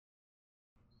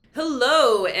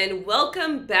Hello, and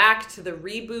welcome back to the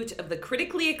reboot of the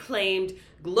critically acclaimed,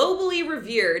 globally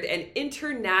revered, and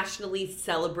internationally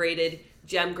celebrated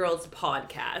Gem Girls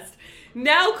podcast,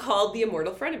 now called The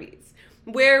Immortal Frenemies,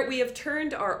 where we have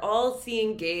turned our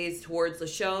all-seeing gaze towards the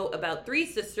show about three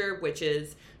sister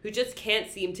witches who just can't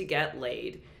seem to get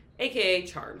laid, aka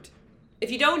Charmed.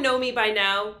 If you don't know me by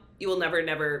now, you will never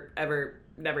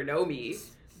know me,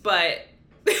 but...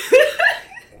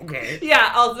 Okay.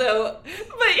 Yeah, also,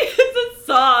 but it's a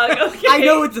song, okay? I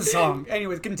know it's a song.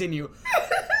 Anyways, continue.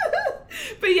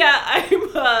 But yeah, I'm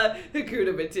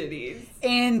Hakuna Matidis.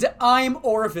 And I'm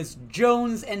Orifice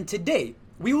Jones, and today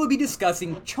we will be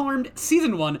discussing Charmed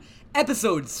Season 1,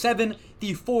 Episode 7,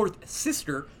 The Fourth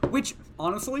Sister, which,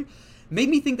 honestly, made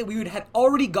me think that we had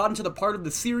already gotten to the part of the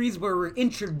series where we're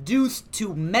introduced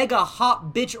to mega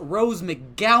hot bitch Rose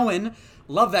McGowan.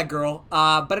 Love that girl.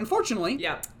 But unfortunately,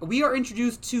 we are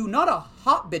introduced to not a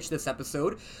hot bitch this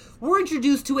episode. We're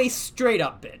introduced to a straight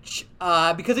up bitch.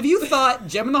 Because if you thought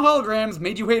Gem and the Holograms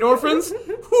made you hate orphans,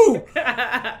 whew,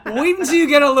 wait until you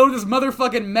get a load of this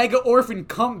motherfucking mega orphan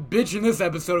cunt bitch in this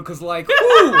episode, because like,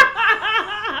 whew.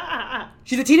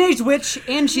 She's a teenage witch,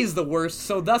 and she's the worst,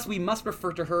 so thus we must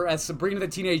refer to her as Sabrina the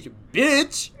Teenage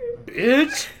Bitch.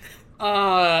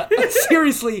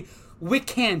 Seriously, we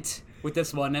can't with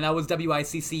this one, and that was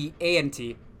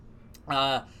WICCANT.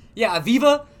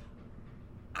 Aviva,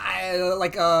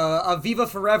 Aviva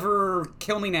Forever,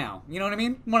 Kill Me Now. You know what I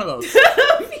mean? One of those.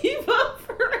 Aviva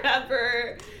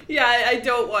Forever. Yeah, I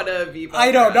don't want to Aviva.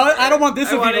 I don't want this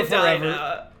Aviva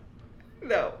Forever.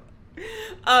 No.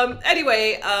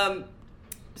 Anyway,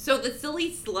 so the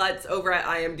silly sluts over at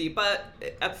IMD, but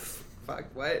fuck,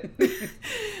 what?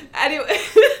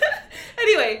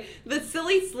 Anyway, the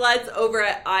silly sluts over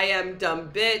at I Am Dumb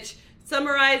Bitch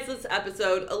summarize this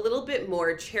episode a little bit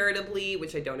more charitably,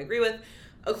 which I don't agree with.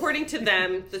 According to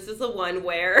them, this is the one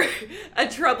where a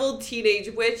troubled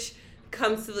teenage witch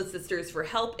comes to the sisters for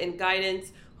help and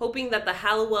guidance, hoping that the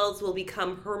Halliwells will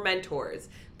become her mentors.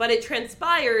 But it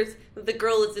transpires that the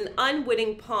girl is an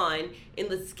unwitting pawn in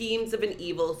the schemes of an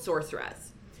evil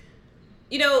sorceress.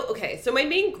 You know, okay, so my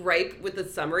main gripe with the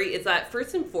summary is that,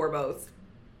 first and foremost,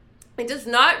 it does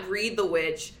not read the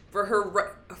witch for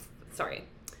her...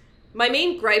 My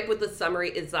main gripe with the summary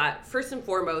is that, first and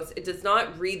foremost, it does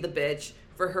not read the bitch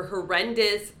for her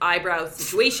horrendous eyebrow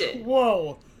situation.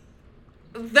 Whoa.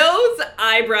 Those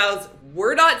eyebrows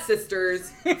were not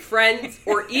sisters, friends,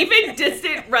 or even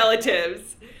distant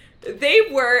relatives. They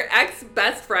were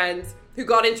ex-best friends who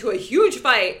got into a huge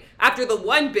fight after the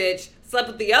one bitch slept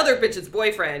with the other bitch's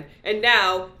boyfriend, and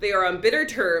now they are on bitter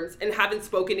terms and haven't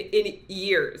spoken in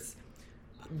years.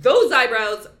 Those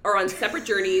eyebrows are on separate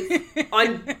journeys.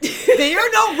 They are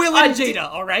not Will and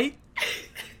Jada, all right?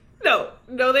 No,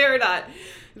 they are not.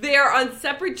 They are on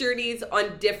separate journeys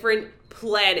on different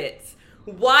planets.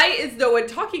 Why is no one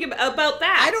talking about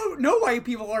that? I don't know why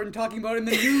people aren't talking about it in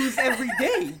the news every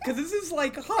day, because this is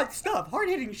like hot stuff,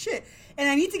 hard-hitting shit. And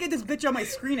I need to get this bitch on my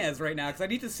screen as right now, because I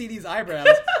need to see these eyebrows,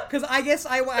 because I guess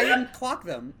I didn't clock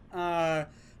them.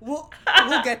 We'll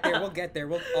get there.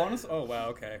 Oh, wow,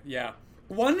 okay, yeah.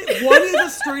 One is a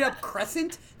straight-up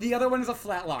crescent, the other one is a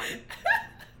flat line.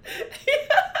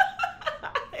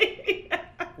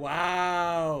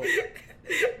 Wow.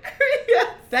 Yes.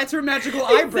 That's her magical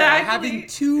eyebrow, having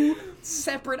two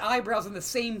separate eyebrows in the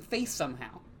same face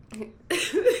somehow.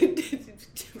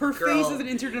 Her face is an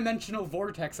interdimensional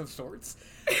vortex of sorts.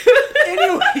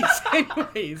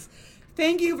 Anyways,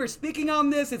 thank you for speaking on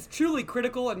this. It's truly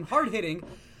critical and hard-hitting.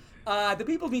 The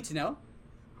people need to know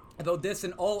about this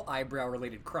and all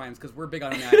eyebrow-related crimes, because we're big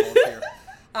on eyeballs here.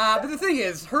 But the thing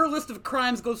is, her list of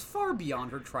crimes goes far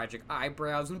beyond her tragic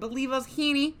eyebrows, and believe us,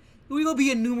 Heaney, we will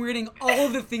be enumerating all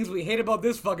of the things we hate about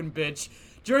this fucking bitch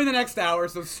during the next hour,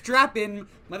 so strap in,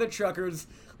 mother truckers.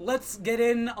 Let's get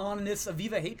in on this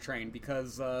Aviva hate train,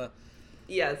 because,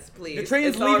 yes, please. The train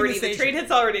is leaving the station. The train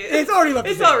has already... It's already left.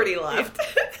 It's already left.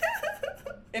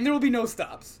 And there will be no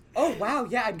stops. Oh, wow,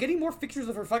 yeah, I'm getting more pictures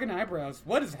of her fucking eyebrows.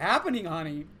 What is happening,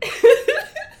 honey?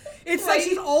 It's like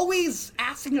she's always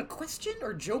asking a question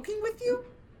or joking with you.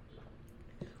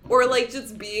 Or, like,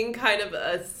 just being kind of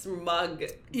a smug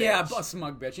bitch. Yeah, a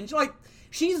smug bitch. And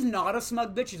she's not a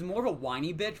smug bitch. She's more of a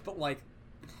whiny bitch, but, like,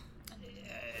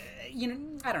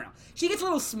 I don't know. She gets a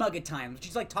little smug at times.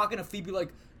 She's, like, talking to Phoebe,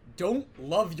 like, don't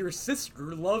love your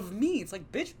sister, love me. It's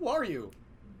like, bitch, who are you?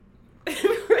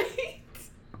 Right?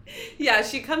 Yeah,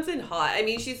 she comes in hot. I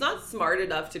mean, she's not smart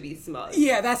enough to be smug.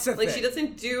 Yeah, that's the thing. Like, she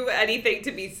doesn't do anything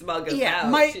to be smug about. Yeah,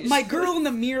 my girl in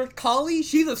the mirror, Kali,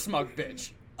 she's a smug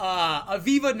bitch.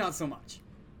 Aviva, not so much.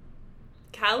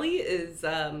 Callie is,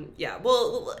 yeah,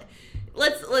 well,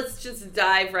 let's just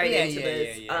dive right into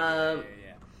this.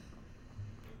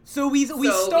 So we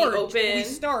open...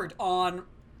 start on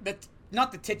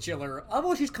not the titular.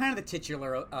 Well, she's kind of the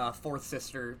titular fourth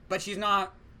sister, but she's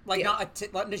not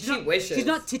she's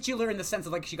not titular in the sense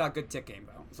of like she got good tit game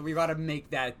though. So we got to make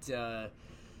that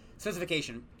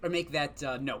specification or make that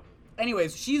note.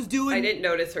 Anyways, she's doing. I didn't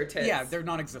notice her tits. Yeah, they're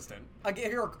non-existent. Like,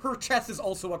 her chest is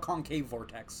also a concave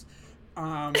vortex.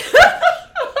 A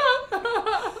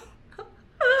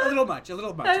little much.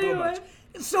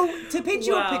 So, to paint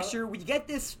you a picture,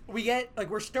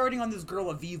 we're starting on this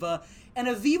girl, Aviva, and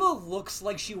Aviva looks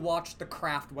like she watched The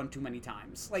Craft one too many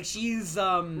times. Like, she's,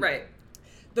 right.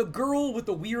 The girl with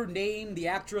the weird name, the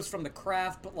actress from The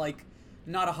Craft, but, like,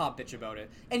 not a hot bitch about it.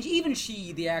 And even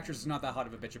she, the actress, is not that hot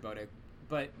of a bitch about it.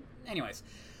 But, anyways,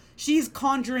 she's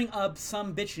conjuring up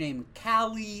some bitch named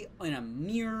Callie in a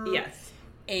mirror. Yes.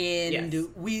 And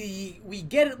we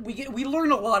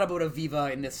learn a lot about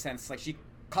Aviva in this sense. Like, she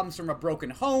comes from a broken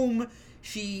home.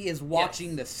 She is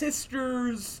watching the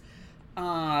sisters.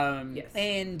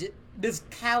 And this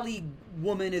Callie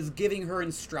woman is giving her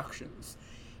instructions.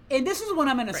 And this is what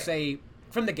I'm going to say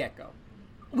from the get-go.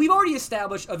 We've already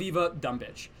established Aviva, dumb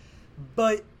bitch.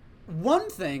 But one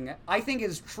thing I think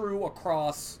is true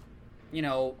across,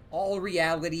 all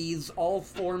realities, all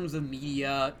forms of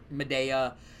media,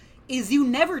 is you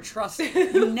never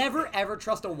ever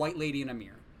trust a white lady in a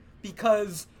mirror.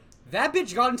 Because that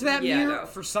bitch got into that mirror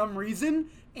for some reason,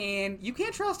 and you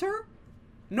can't trust her.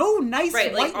 No nice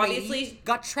white lady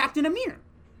got trapped in a mirror.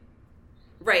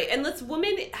 Right, and this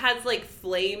woman has, like,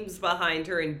 flames behind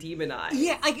her and demon eyes.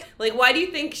 Yeah, why do you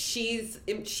think she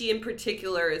in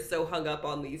particular is so hung up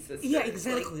on these sisters? Yeah,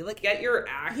 exactly. Like, get your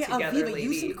act together, Aviva, lady.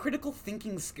 use some critical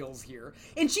thinking skills here.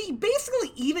 And she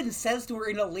basically even says to her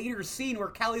in a later scene where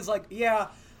Callie's like, yeah,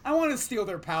 I want to steal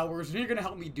their powers, and you're going to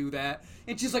help me do that.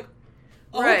 And she's like,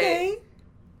 okay.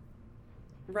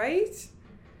 Right?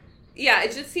 Yeah,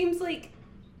 it just seems like...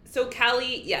 So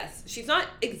Callie, yes, she's not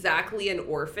exactly an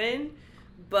orphan,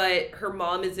 but her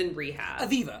mom is in rehab.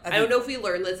 Aviva. I don't know if we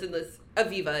learned this in this...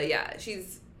 Aviva, yeah.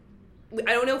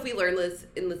 I don't know if we learned this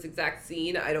in this exact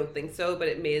scene. I don't think so, but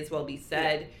it may as well be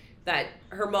said that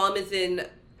her mom is in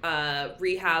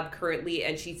rehab currently,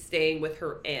 and she's staying with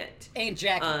her aunt. Aunt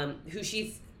Jackie.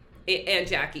 Aunt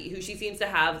Jackie, who she seems to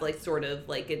have, like, sort of,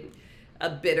 like, a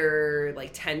bitter,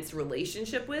 like, tense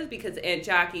relationship with, because Aunt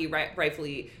Jackie,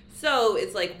 rightfully so,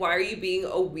 is like, why are you being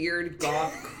a weird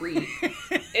goth creep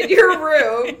in your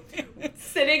room,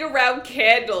 sitting around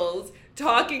candles,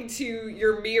 talking to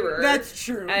your mirror? That's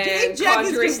true. And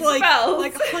Jackie's just spells.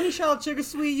 like, honey child, sugar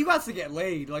sweet, you got to get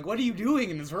laid. Like, what are you doing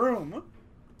in this room?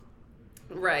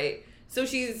 Right. So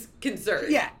she's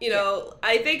concerned. Yeah.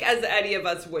 I think as any of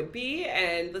us would be,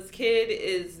 and this kid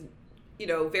is,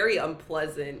 very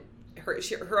unpleasant.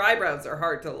 Her eyebrows are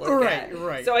hard to look at.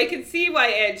 Right. So I can see why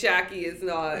Aunt Jackie is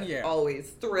not always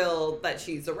thrilled that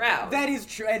she's around. That is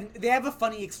true. And they have a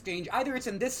funny exchange. Either it's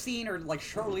in this scene or, like,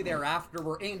 shortly thereafter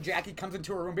where Aunt Jackie comes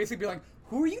into her room basically being like,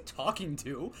 who are you talking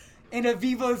to? And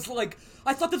Aviva's like,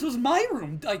 I thought this was my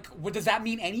room. Like, does that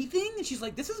mean anything? And she's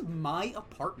like, this is my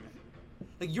apartment.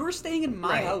 Like, you're staying in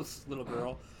my house, little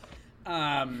girl.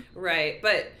 Right.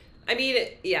 But, I mean,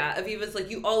 Aviva's like,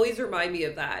 you always remind me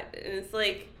of that. And it's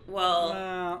like,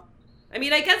 well, I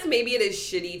mean, I guess maybe it is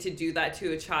shitty to do that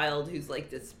to a child who's, like,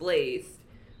 displaced,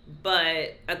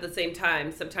 but at the same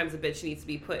time, sometimes a bitch needs to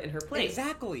be put in her place.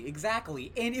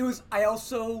 Exactly. And I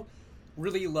also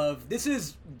really love, this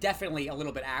is definitely a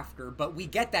little bit after, but we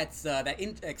get that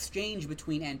exchange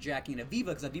between Aunt Jackie and Aviva,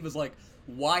 because Aviva's like,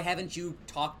 why haven't you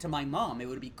talked to my mom? It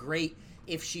would be great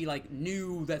if she, like,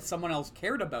 knew that someone else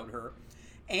cared about her.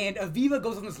 And Aviva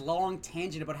goes on this long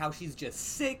tangent about how she's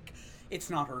just sick, it's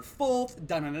not her fault,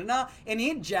 da-na-na-na. And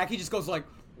Aunt Jackie just goes like,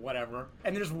 whatever.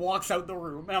 And then just walks out the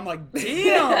room. And I'm like,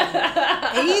 damn!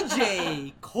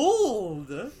 AJ!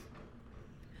 Cold!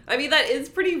 I mean, that is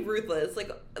pretty ruthless. Like,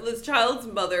 this child's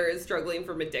mother is struggling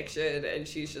from addiction, and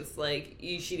she's just like,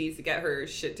 she needs to get her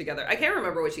shit together. I can't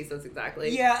remember what she says exactly.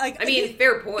 Yeah, like... I mean,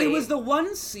 fair point. It was the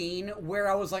one scene where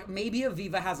I was like, maybe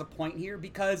Aviva has a point here,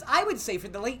 because I would say for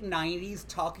the late 90s,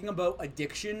 talking about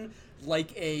addiction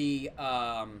like a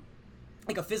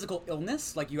physical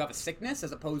illness, like you have a sickness,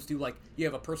 as opposed to, like, you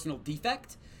have a personal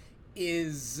defect,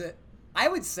 is, I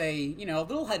would say, a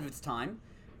little ahead of its time,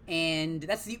 and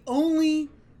that's the only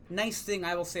nice thing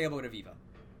I will say about Aviva.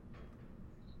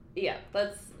 Yeah,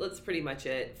 that's pretty much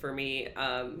it for me.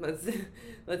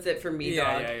 That's it for me,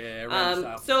 dog.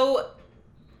 Yeah. So,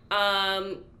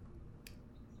 at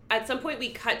some point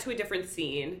we cut to a different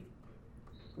scene,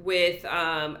 with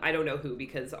I don't know who,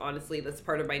 because honestly this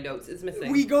part of my notes is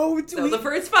missing. We go to so the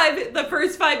first 5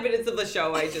 minutes of the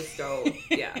show I just don't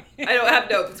I don't have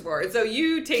notes for it. So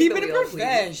you take keep the it wheel,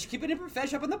 profesh. Keep it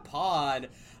profesh up in the pod.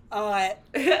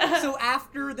 So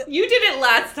after the you did it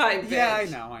last time, bitch.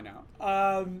 Yeah, I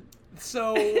know.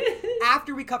 So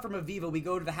after we cut from Aviva, we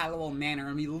go to the Hallowell Manor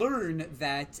and we learn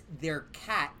that their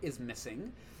cat is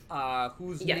missing,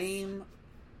 whose name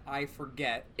I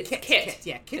forget. It's Kit.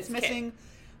 Yeah, Kit's it's missing.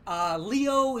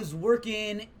 Leo is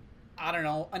working, I don't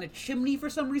know, on a chimney for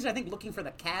some reason, I think looking for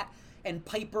the cat, and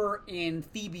Piper and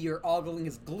Phoebe are ogling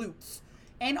his glutes.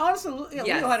 And honestly,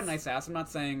 Leo had a nice ass. I'm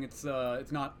not saying it's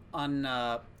not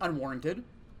unwarranted.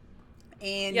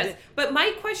 And yes, but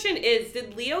my question is,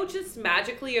 did Leo just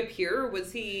magically appear, or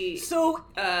was he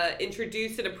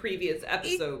introduced in a previous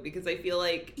episode? Because I feel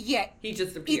like he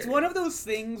just appeared. It's one of those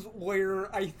things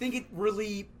where I think it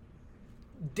really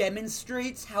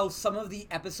demonstrates how some of the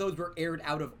episodes were aired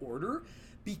out of order,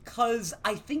 because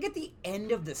I think at the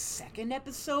end of the second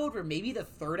episode, or maybe the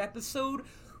third episode,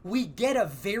 we get a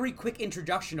very quick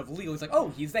introduction of Leo. He's like,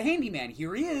 oh, he's the handyman,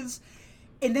 here he is.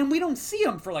 And then we don't see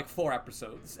him for like 4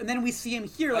 episodes. And then we see him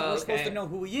here, like we're supposed to know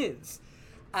who he is.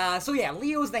 So yeah,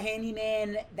 Leo's the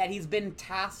handyman that he's been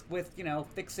tasked with,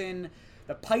 fixing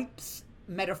the pipes,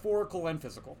 metaphorical and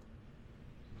physical.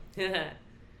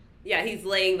 Yeah, he's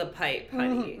laying the pipe,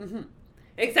 honey. Mm-hmm.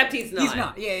 Except he's not. He's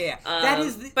not. Yeah. That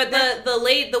is.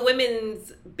 The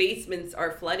women's basements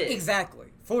are flooded. Exactly,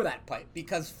 for that pipe,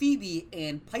 because Phoebe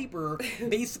and Piper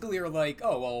basically are like,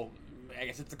 oh well, I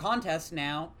guess it's a contest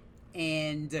now.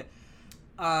 And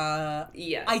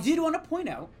yes. I did want to point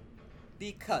out,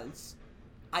 because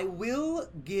I will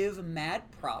give mad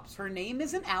props. Her name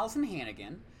isn't Allison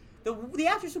Hannigan, the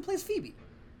actress who plays Phoebe.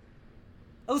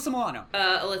 Alyssa Milano.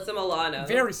 Alyssa Milano.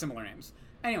 Very similar names.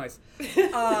 Anyways,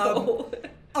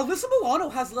 Alyssa Milano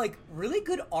has like really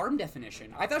good arm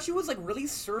definition. I thought she was like really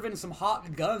serving some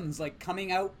hot guns, like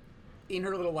coming out in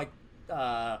her little like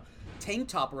tank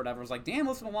top or whatever. I was like, damn,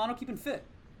 Alyssa Milano keeping fit.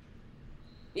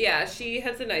 Yeah, she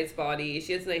has a nice body.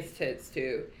 She has nice tits,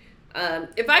 too.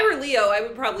 If I were Leo, I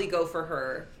would probably go for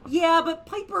her. Yeah, but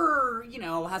Piper,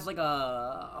 has like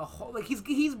a like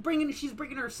she's bringing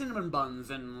her cinnamon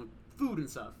buns and food and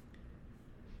stuff.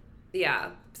 Yeah.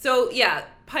 So, yeah,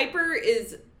 Piper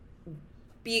is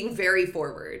being very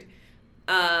forward.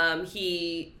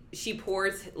 She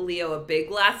pours Leo a big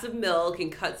glass of milk and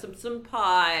cuts him some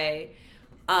pie.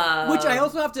 Which I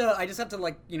just have to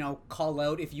like, call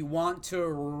out, if you want to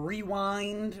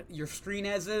rewind your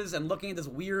screenezes and looking at this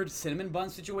weird cinnamon bun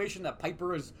situation that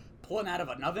Piper is pulling out of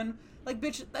an oven, like,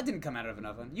 bitch, that didn't come out of an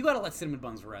oven. You gotta let cinnamon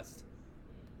buns rest.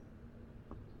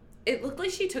 It looked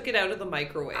like she took it out of the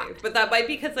microwave, but that might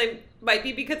be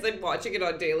because I'm watching it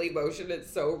on Daily Motion.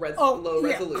 It's so low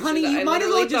resolution. Honey, you might as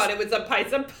well thought it was a pie.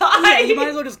 Some pie. Yeah, you might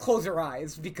as well just close your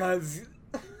eyes, because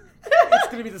it's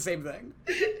gonna be the same thing.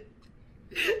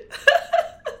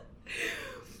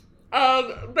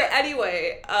 But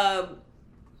anyway,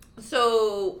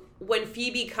 so when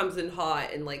Phoebe comes in hot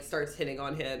and like starts hitting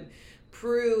on him,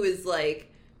 Prue is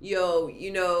like,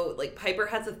 yo, like Piper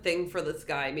has a thing for this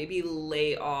guy. Maybe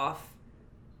lay off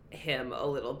him a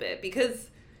little bit, because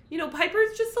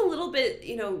Piper's just a little bit,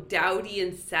 dowdy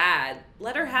and sad.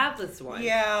 Let her have this one.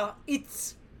 Yeah,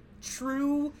 it's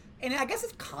true. And I guess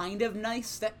it's kind of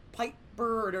nice that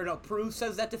Prue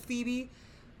says that to Phoebe,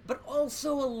 but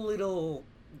also a little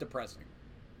depressing.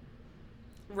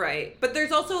 Right. But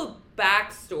there's also a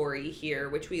backstory here,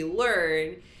 which we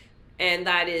learn, and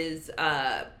that is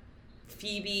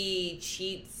Phoebe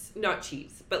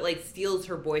but like steals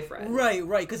her boyfriend. Right.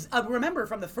 Because remember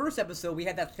from the first episode, we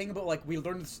had that thing about like we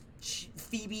learned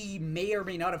Phoebe may or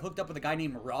may not have hooked up with a guy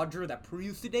named Roger that Prue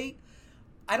used to date.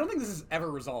 I don't think this is ever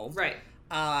resolved. Right.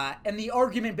 And the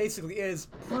argument basically is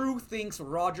Prue thinks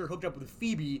Roger hooked up with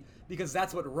Phoebe because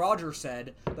that's what Roger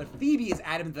said, but Phoebe is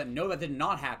adamant that no, that did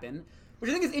not happen, which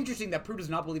I think is interesting that Prue does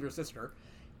not believe her sister.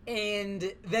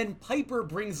 And then Piper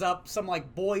brings up some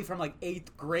like boy from like 8th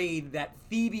grade that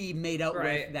Phoebe made out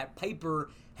with that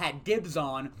Piper had dibs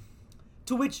on,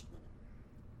 to which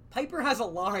Piper has a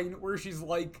line where she's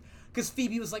like, because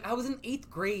Phoebe was like, I was in 8th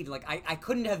grade, like I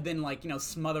couldn't have been like,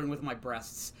 smothering with my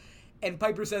breasts. And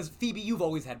Piper says, Phoebe, you've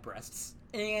always had breasts.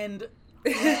 And I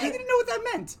didn't know what that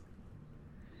meant.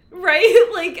 Right?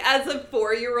 Like, as a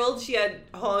 4-year-old, she had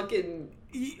honkin'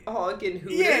 Hooters.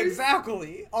 Yeah,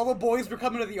 exactly. All the boys were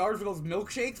coming to the yard for those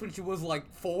milkshakes when she was, like,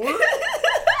 4.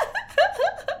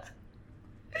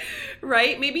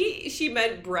 Right? Maybe she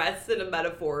meant breasts in a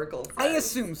metaphorical sense. I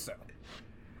assume so.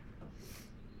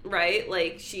 Right?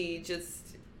 Like, she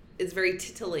just is very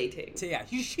titillating. Yeah,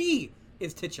 she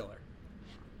is titular.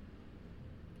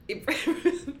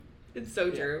 It's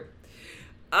so true.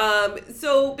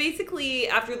 So basically,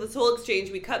 after this whole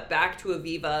exchange, we cut back to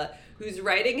Aviva, who's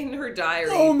writing in her diary.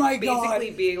 Oh my God.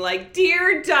 Basically being like,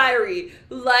 "Dear diary,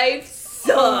 life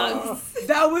sucks."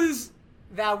 That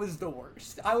was the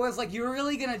worst. I was like, "You're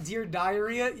really gonna Dear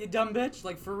Diary it, you dumb bitch?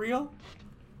 Like, for real?"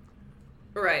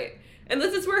 Right. And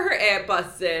this is where her aunt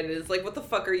busts in and is like, "What the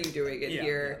fuck are you doing in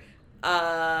here?"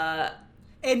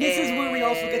 And this is where we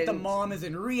also get the mom is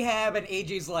in rehab, and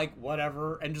AJ's like,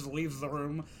 "Whatever," and just leaves the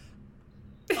room.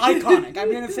 Iconic.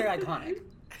 I'm gonna say iconic.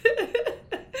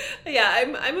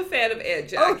 Yeah, I'm a fan of Aunt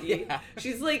Jackie. Oh, yeah.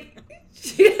 She's like,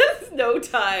 she has no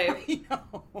time. I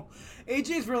know.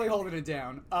 AJ's really holding it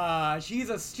down. She's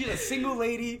a single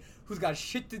lady who's got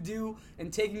shit to do,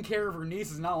 and taking care of her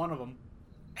niece is not one of them.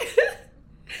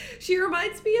 She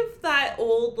reminds me of that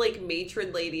old like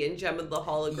matron lady in Gem of the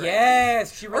Hologram.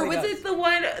 Yes, she really does. Or was does.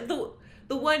 it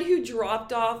the one who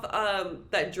dropped off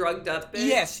that drugged up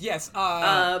bitch? Yes.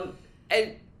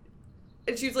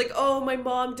 And she was like, "Oh, my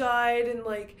mom died, and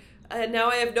like, now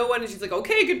I have no one." And she's like,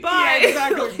 "Okay, goodbye." Yeah,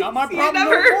 exactly. Not my problem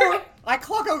no more. I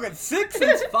clock out at 6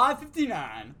 and it's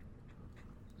 5:59.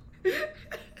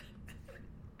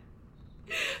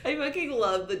 I fucking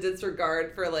love the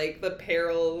disregard for like the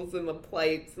perils and the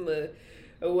plights and the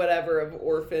whatever of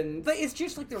orphans. But it's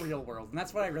just like the real world, and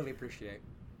that's what I really appreciate.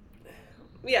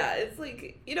 Yeah, it's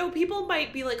like, people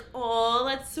might be like, "Oh,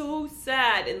 that's so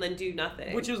sad," and then do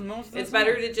nothing. Which is most of the It's time.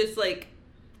 better to just like,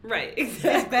 right,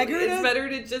 exactly. It's better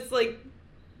to just like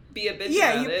be a bitch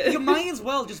about it. You might as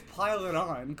well just pile it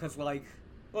on, because like,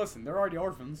 listen, they're already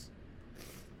orphans.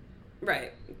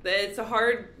 Right. It's a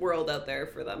hard world out there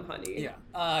for them, honey.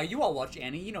 Yeah. You all watch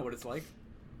Annie, you know what it's like.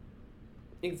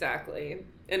 Exactly.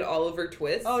 And Oliver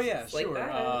Twist. Oh yeah, like sure. that.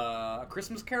 A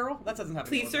Christmas Carol? That doesn't have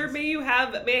any Please, sir,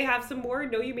 orphans. may I have some more?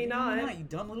 No, you may not. No, you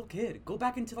dumb little kid. Go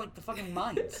back into like the fucking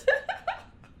mines.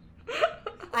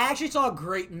 I actually saw a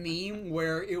great meme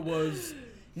where it was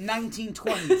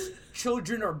 1920s.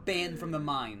 Children are banned from the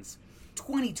mines.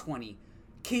 2020.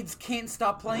 Kids can't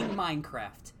stop playing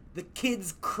Minecraft. The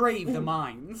kids crave the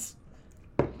mines.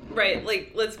 Right,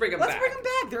 like, let's bring them back. Let's bring them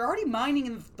back. They're already mining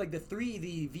in like the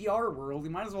VR world. We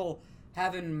might as well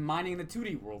have them mining in the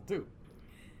 2D world too.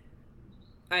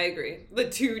 I agree. The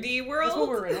 2D world? That's what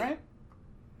we're in, right?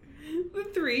 The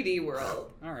 3D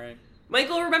world. All right.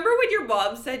 Michael, remember when your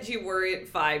mom said you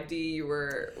weren't 5D, you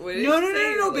were... What did No, you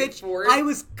say? no, Like bitch. 4D? I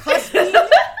was cusping.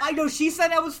 I know, she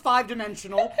said I was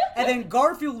 5-dimensional, and then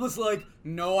Garfield was like,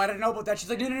 "No, I don't know about that." She's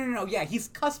like, no. Yeah, he's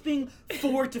cusping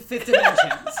 4 to 5th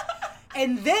dimensions.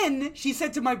 And then she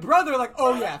said to my brother, like,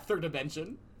 "Oh yeah, 3rd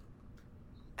dimension."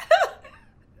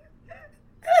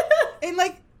 And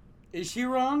like, is she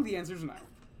wrong? The answer's no.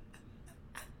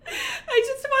 I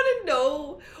just want to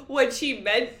know what she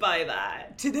meant by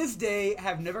that. To this day,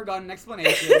 have never gotten an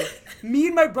explanation. Me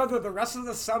and my brother, the rest of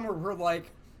the summer, were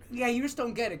like, "Yeah, you just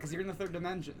don't get it because you're in the 3rd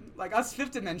dimension. Like, us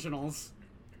 5th dimensionals,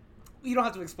 you don't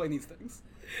have to explain these things."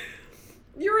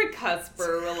 You're a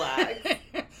cusper, relax.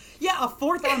 Yeah, a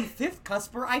 4th on 5th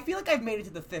cusper. I feel like I've made it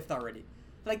to the 5th already.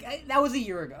 Like, that was a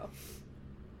year ago.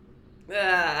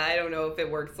 I don't know if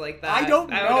it works like that. I don't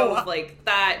know if, like,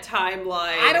 that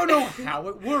timeline... I don't know how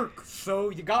it works, so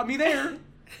you got me there.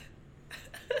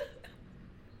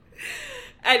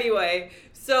 Anyway,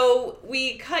 so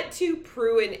we cut to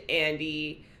Prue and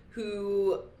Andy,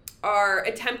 who are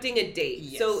attempting a date.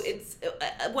 Yes. So it's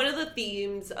one of the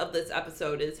themes of this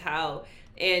episode is how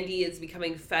Andy is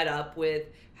becoming fed up with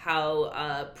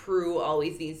how Prue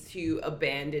always needs to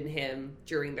abandon him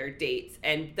during their dates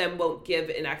and then won't give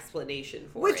an explanation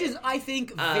for it. Which is, I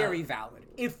think, very valid.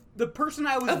 If the person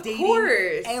I was Of dating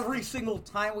course. every single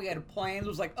time we had plans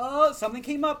was like, something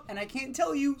came up and I can't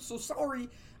tell you, so sorry,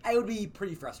 I would be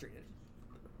pretty frustrated.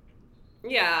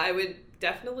 Yeah, I would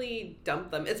definitely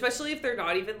dump them, especially if they're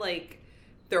not even, like,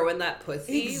 throwing that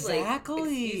pussy. Exactly.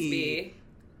 Like, excuse me.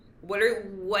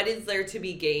 What is there to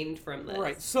be gained from this?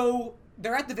 Right, so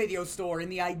they're at the video store,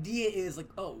 and the idea is like,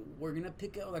 we're gonna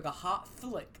pick out like a hot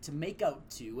flick to make out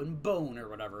to and bone or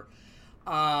whatever.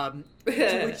 To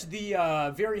which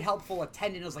the very helpful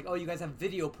attendant was like, "Oh, you guys have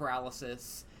video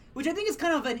paralysis," which I think is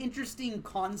kind of an interesting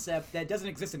concept that doesn't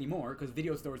exist anymore because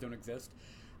video stores don't exist.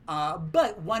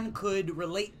 But one could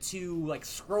relate to like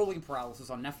scrolling paralysis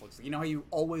on Netflix. You know how you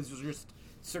always was just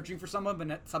searching for something,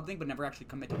 but never actually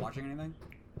commit to watching anything.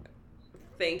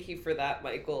 Thank you for that,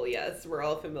 Michael. Yes, we're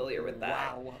all familiar with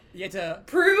that. Wow. You had to...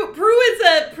 Prue is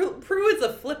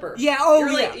a flipper. Yeah,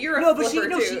 You're a no, flipper,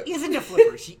 but too. she isn't a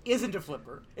flipper. She isn't a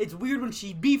flipper. It's weird when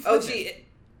she be flipping.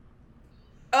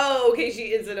 Okay,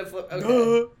 she isn't a flipper.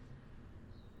 Okay.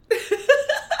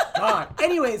 God.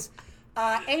 Anyways,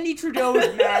 Andy Trudeau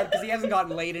is mad because he hasn't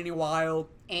gotten laid in a while,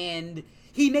 and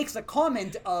he makes a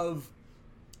comment of,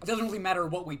 it doesn't really matter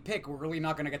what we pick, we're really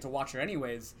not going to get to watch it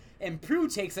anyways. And Prue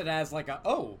takes it as like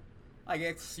I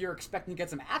guess you're expecting to get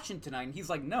some action tonight. And he's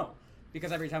like, no,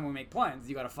 because every time we make plans,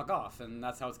 you gotta fuck off, and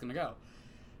that's how it's gonna go.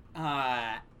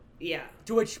 Yeah.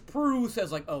 To which Prue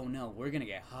says like, oh no, we're gonna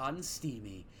get hot and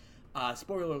steamy.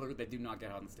 Spoiler alert, they do not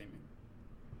get hot and steamy.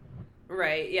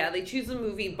 Right, yeah, they choose the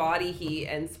movie Body Heat,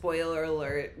 and spoiler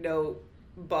alert, no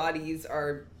bodies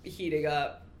are heating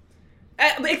up.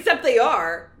 Except they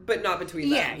are, but not between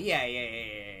them.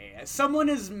 Yeah. Someone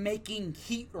is making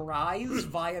heat rise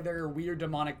via their weird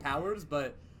demonic powers,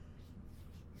 but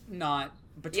not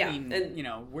between,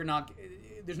 we're not,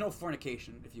 there's no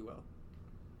fornication, if you will.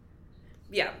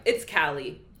 Yeah, it's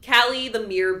Callie. Callie, the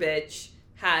mirror bitch,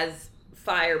 has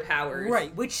fire powers.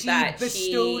 Right, which she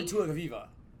bestowed to Aviva.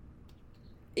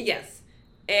 Yes.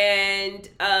 And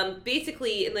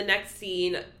basically, in the next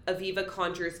scene, Aviva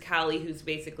conjures Callie, who's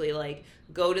basically like,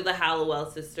 go to the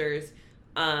Hallowell sisters,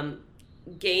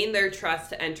 gain their trust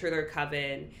to enter their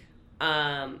coven,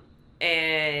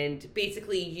 and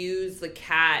basically use the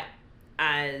cat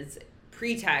as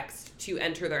pretext to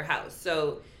enter their house.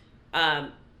 So,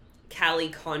 Callie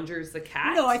conjures the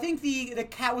cat. No, I think the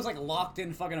cat was like locked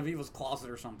in fucking Aviva's closet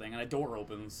or something, and a door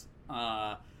opens.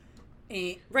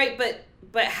 Right,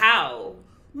 but how?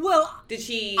 Well, did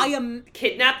she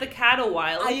kidnap the cat a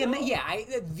while ago?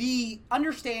 The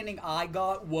understanding I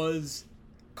got was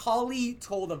Kali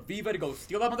told Aviva to go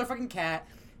steal that motherfucking cat.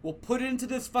 We'll put it into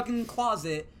this fucking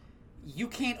closet. You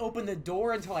can't open the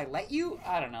door until I let you?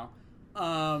 I don't know.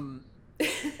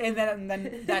 And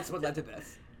then that's what led to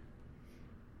this.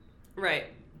 Right.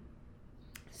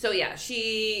 So yeah,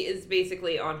 she is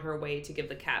basically on her way to give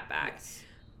the cat back. Yes.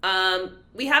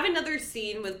 We have another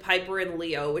scene with Piper and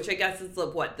Leo, which I guess is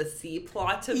the C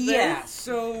plot of this. Yeah,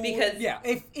 so because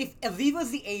if Aviva's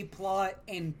the A plot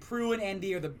and Prue and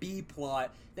Andy are the B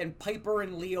plot, then Piper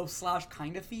and Leo /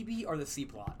 kind of Phoebe are the C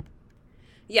plot.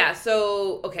 Yeah,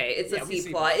 so okay, it's a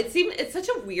C plot. It's such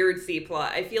a weird C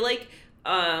plot. I feel like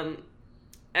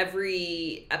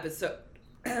every episode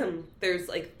there's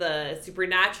like the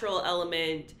supernatural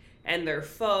element and their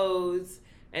foes.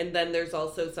 And then there's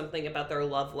also something about their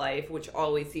love life, which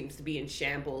always seems to be in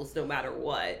shambles no matter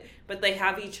what. But they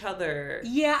have each other.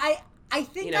 Yeah, I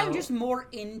think I'm just more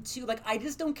into, like, I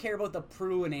just don't care about the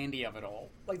Prue and Andy of it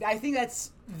all. Like, I think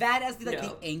that as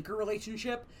the anchor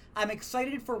relationship. I'm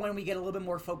excited for when we get a little bit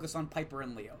more focus on Piper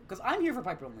and Leo. Because I'm here for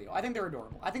Piper and Leo. I think they're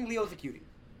adorable. I think Leo's a cutie.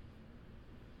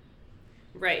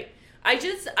 Right.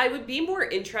 I would be more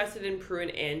interested in Prue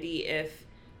and Andy if...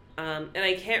 and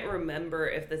I can't remember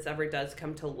if this ever does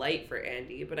come to light for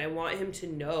Andy, but I want him to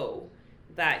know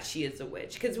that she is a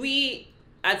witch. Because we,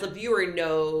 as viewers,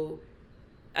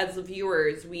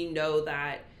 we know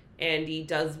that Andy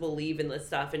does believe in this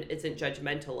stuff and isn't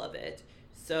judgmental of it.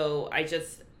 So I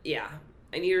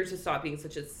need her to stop being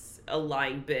such a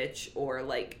lying bitch, or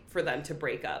like for them to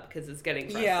break up, because it's getting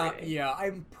frustrating. Yeah,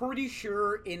 I'm pretty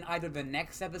sure in either the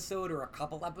next episode or a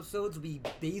couple episodes, we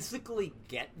basically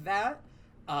get that.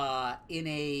 In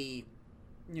a,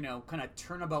 kind of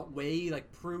turnabout way, like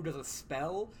Prue does a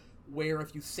spell where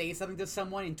if you say something to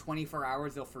someone in 24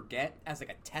 hours, they'll forget, as like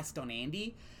a test on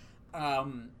Andy.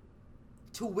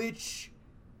 To which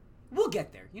we'll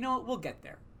get there. We'll get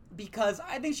there because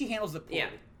I think she handles it poorly. Yeah.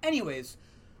 Anyways,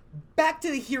 back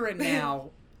to the here and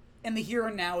now. And the here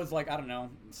and now is like, I don't know,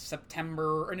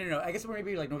 September, or no, I guess we're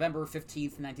maybe like November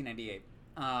 15th, 1998.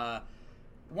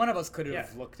 One of us could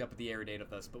have looked up the air date of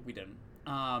this, but we didn't.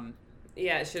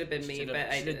 It should have been me, but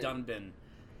I didn't. Should have been.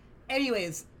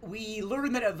 Anyways, we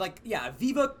learned that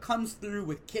Aviva comes through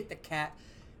with Kit the cat,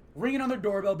 ringing on their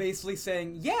doorbell, basically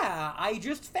saying, "Yeah, I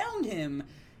just found him,"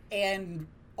 and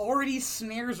already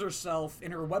snares herself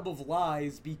in her web of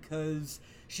lies because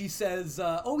she says,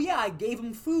 "Oh yeah, I gave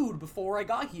him food before I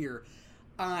got here,"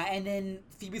 and then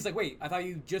Phoebe's like, "Wait, I thought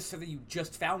you just said that you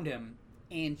just found him."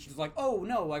 And she's like, "Oh,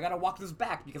 no, I gotta walk this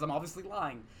back because I'm obviously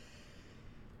lying."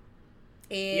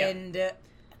 And...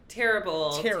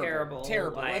 Terrible.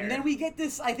 Liar. And then we get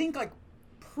this, I think, like,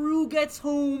 Prue gets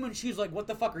home and she's like, "What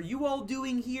the fuck are you all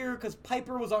doing here?" Because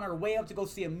Piper was on her way up to go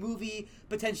see a movie,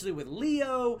 potentially with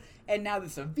Leo, and now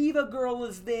this Aviva girl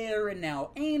is there, and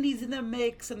now Andy's in the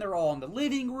mix, and they're all in the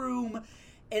living room.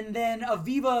 And then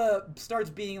Aviva starts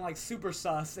being, like, super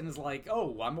sus and is like,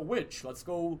 "Oh, I'm a witch. Let's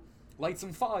go light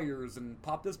some fires and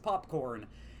pop this popcorn."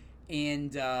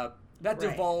 And that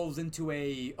devolves into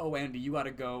 "Oh, Andy, you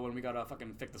gotta go and we gotta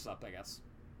fucking fix this up," I guess.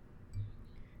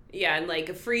 Yeah, and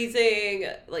like freezing,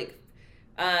 like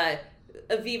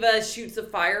Aviva shoots a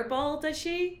fireball, does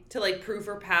she? To, like, prove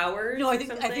her powers? No, I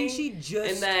think think she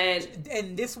just... And then...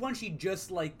 And this one, she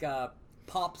just, like,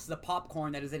 pops the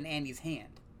popcorn that is in Andy's hand.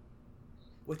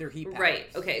 With her heat powers. Right,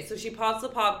 okay, so she pops the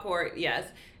popcorn, yes.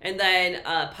 And then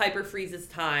Piper freezes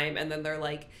time, and then they're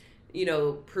like, you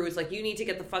know, Prue's like, you need to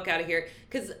get the fuck out of here.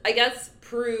 Because I guess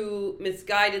Prue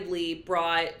misguidedly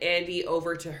brought Andy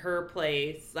over to her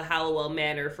place, the Hallowell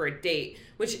Manor, for a date.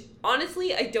 Which,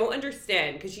 honestly, I don't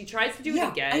understand. Because she tries to do it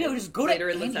again I know, just go later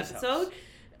to in this Andy's episode. house.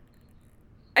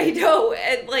 I know,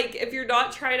 and, like, if you're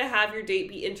not trying to have your date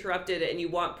be interrupted and you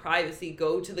want privacy,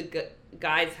 go to the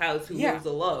guy's house who lives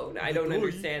alone. I don't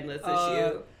understand this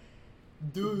issue.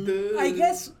 I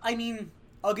guess, I mean,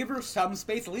 I'll give her some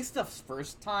space, at least the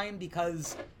first time,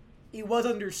 because it was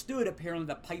understood, apparently,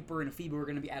 that Piper and Phoebe were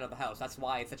going to be out of the house. That's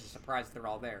why it's such a surprise they're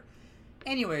all there.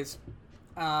 Anyways,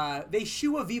 they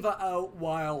shoo Aviva out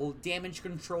while damage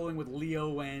controlling with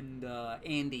Leo and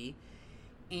Andy.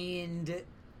 And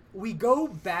we go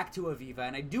back to Aviva,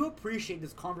 and I do appreciate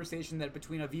this conversation that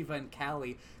between Aviva and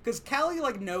Callie, because Callie,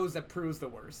 like, knows that Prue's the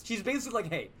worst. She's basically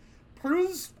like, hey,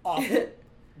 Prue's awful.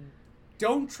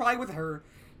 Don't try with her.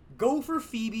 Go for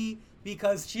Phoebe,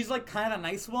 because she's, like, kind of a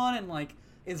nice one, and, like,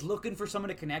 is looking for someone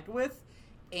to connect with,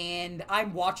 and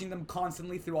I'm watching them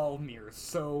constantly through all of mirrors,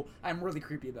 so I'm really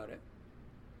creepy about it.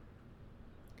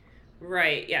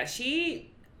 Right, yeah,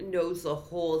 she knows the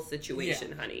whole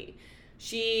situation, honey.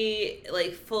 She,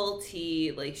 like, full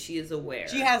tea, like, she is aware.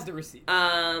 She has the receipt.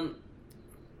 Yeah,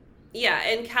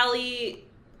 and Callie,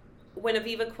 when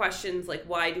Aviva questions, like,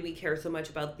 why do we care so much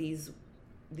about these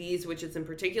witches in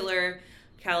particular,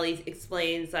 Callie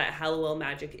explains that Hallowell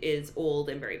magic is old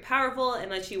and very powerful,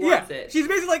 and that she wants it. She's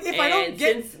basically like, if I don't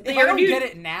get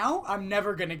it now, I'm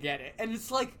never gonna get it. And it's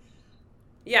like...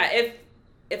 Yeah,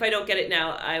 if I don't get it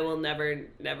now, I will never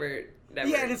Yeah,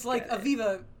 and it's like,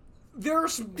 Aviva...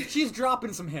 she's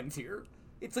dropping some hints here.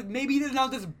 It's like, maybe now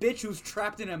this bitch who's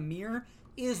trapped in a mirror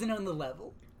isn't on the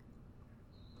level.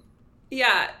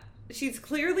 Yeah, she's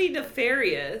clearly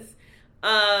nefarious.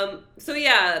 So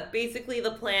yeah, basically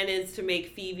the plan is to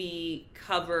make Phoebe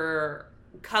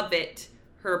covet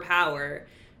her power,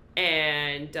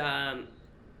 and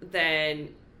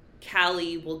then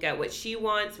Callie will get what she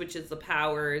wants, which is the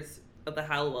powers of the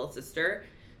Hallowell sisters,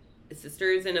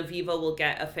 and Aviva will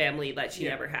get a family that she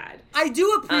never had. I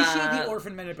do appreciate the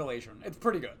orphan manipulation. It's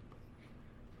pretty good.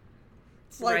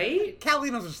 It's like, right?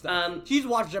 Callie knows her stuff. She's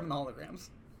watched Gem and the Holograms.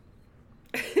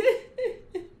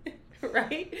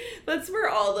 Right? That's where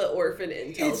all the orphan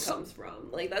intel comes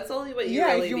from. Like, that's only what you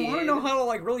really need. Yeah, if you want to know how to,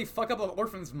 like, really fuck up an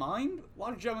orphan's mind,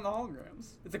 watch Gem and the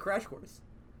Holograms. It's a crash course.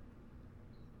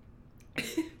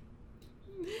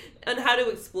 And how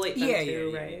to exploit them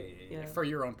too, right? Yeah. For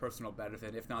your own personal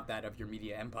benefit, if not that of your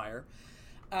media empire.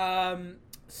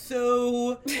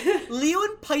 So Leo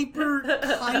and Piper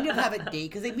kind of have a date,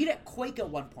 because they meet at Quake at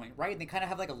one point, right? And they kind of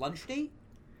have, like, a lunch date?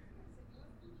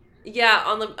 Yeah,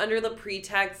 under the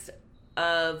pretext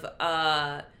of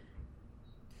I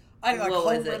don't know,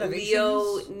 what was it?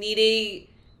 Leo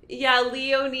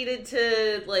needed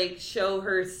to, like, show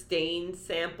her stain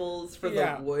samples for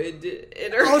the wood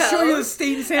in her house. I'll show you the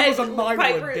stain samples on my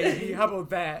wood, baby. How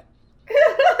about that?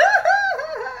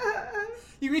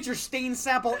 You get your stain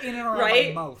sample in and around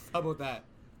my mouth. How about that?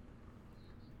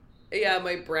 Yeah,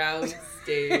 my brown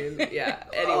stain. Yeah,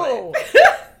 anyway.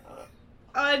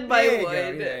 On my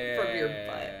wood from your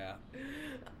butt.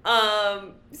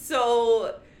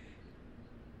 So,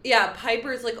 yeah,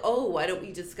 Piper's like, oh, why don't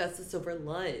we discuss this over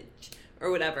lunch? Or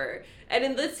whatever. And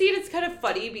in this scene, it's kind of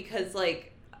funny because,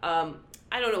 like, I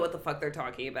don't know what the fuck they're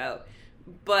talking about.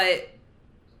 But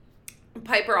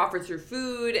Piper offers her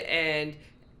food, and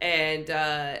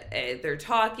they're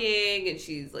talking, and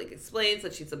she's, like, explains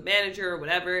that she's a manager or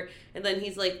whatever. And then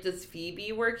he's like, does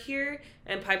Phoebe work here?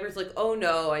 And Piper's like, oh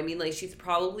no, I mean, like, she's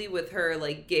probably with her,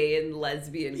 like, gay and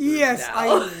lesbian group now.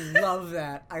 I love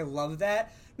that. I love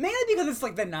that. Mainly because it's,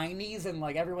 like, the 90s and,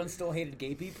 like, everyone still hated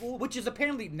gay people, which is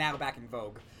apparently now back in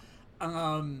vogue.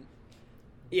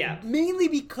 Yeah. Mainly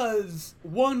because,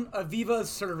 one, Aviva's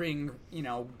serving, you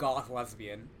know, goth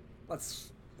lesbian.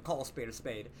 Let's call a spade a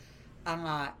spade.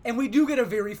 And we do get a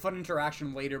very fun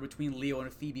interaction later between Leo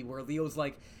and Phoebe, where Leo's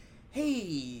like,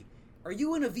 hey, are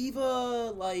you and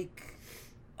Aviva, like,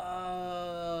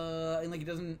 and, like,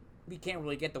 we can't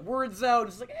really get the words out.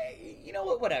 It's like, hey, you know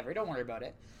what, whatever, don't worry about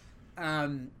it.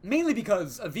 Mainly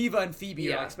because Aviva and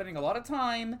Phoebe are, like, spending a lot of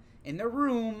time in their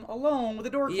room, alone, with the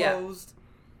door closed.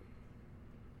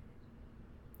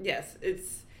 Yes,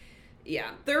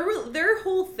 yeah, their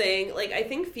whole thing, like, I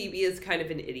think Phoebe is kind of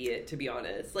an idiot, to be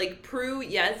honest. Like, Prue,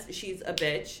 yes, she's a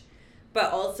bitch,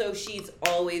 but also she's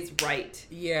always right.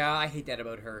 Yeah, I hate that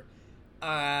about her.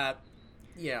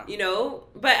 Yeah. You know?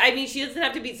 But, I mean, she doesn't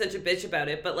have to be such a bitch about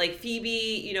it, but, like,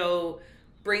 Phoebe, you know,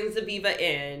 brings Aviva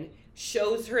in,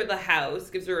 shows her the house,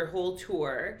 gives her a whole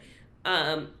tour,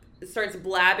 starts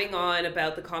blabbing on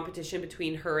about the competition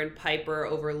between her and Piper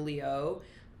over Leo.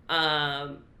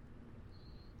 And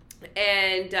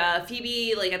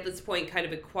Phoebe, like, at this point kind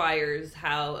of inquires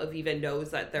how Aviva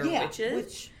knows that they're witches.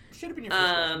 Which should have been your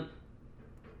first question.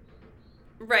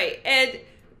 Right. And,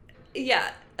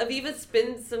 yeah, Aviva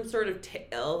spins some sort of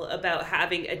tale about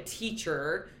having a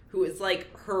teacher who is,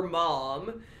 like, her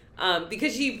mom,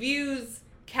 because she views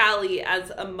Callie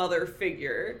as a mother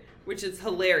figure, which is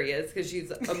hilarious because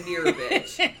she's a mirror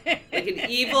bitch. Like an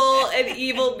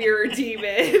evil mirror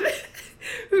demon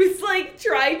who's like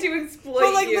trying to exploit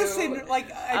But like, you. listen,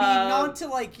 like, I mean, not to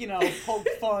like, you know, poke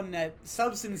fun at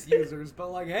substance users,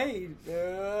 but like, hey,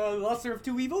 lesser of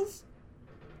two evils?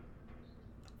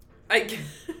 I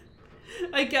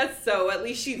guess so. At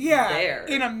least she's there.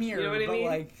 In a mirror, You know what I mean?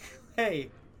 like,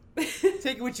 hey,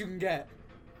 take what you can get.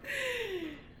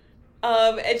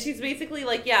 And she's basically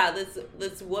like, yeah,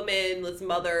 this woman, this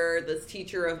mother, this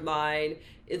teacher of mine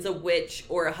is a witch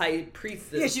or a high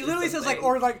priestess. Yeah, she literally says like,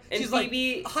 and she's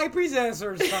Phoebe, like high priestess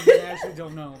or something. I actually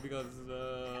don't know because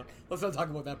let's not talk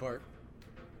about that part.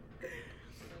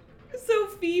 So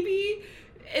Phoebe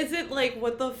isn't like,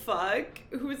 what the fuck?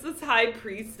 Who's this high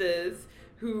priestess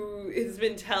who has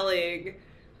been telling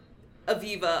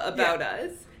Aviva about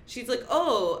us? She's like,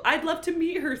 oh, I'd love to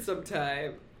meet her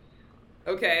sometime.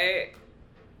 Okay.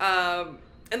 And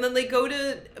then they go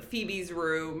to Phoebe's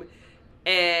room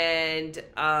and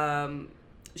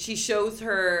she shows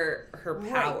her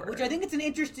power. Right, which I think it's an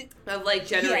interesting of like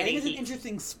generating I think it's heat. an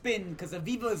interesting spin because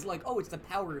Aviva is like, oh, it's the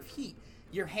power of heat.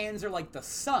 Your hands are like the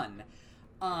sun.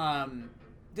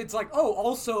 It's like, oh,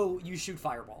 also you shoot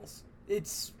fireballs.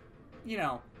 It's, you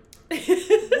know,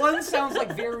 one sounds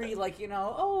like very like, you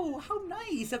know, oh, how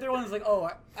nice. The other one's like, oh,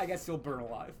 I guess you'll burn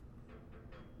alive.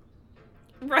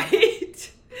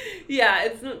 Right? Yeah,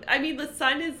 I mean, the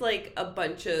sun is like a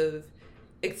bunch of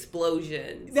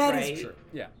explosions. That right? is true.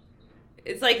 Yeah.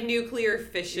 It's like nuclear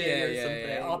fission or something.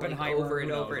 Yeah. Oppenheimer, like over and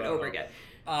who over knows, and I don't over know. again.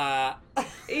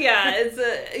 Yeah, It's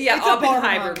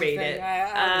Oppenheimer made thing. it.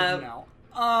 I don't know.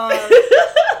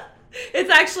 It's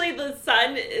actually, the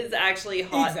sun is actually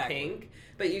hot Exactly. pink,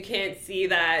 but you can't see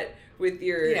that with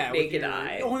your naked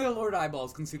eye. Only the Lord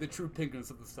eyeballs can see the true pinkness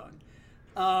of the sun.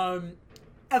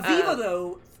 Aviva,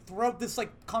 though, throughout this like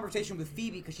conversation with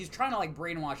Phoebe, because she's trying to like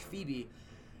brainwash Phoebe,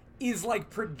 is like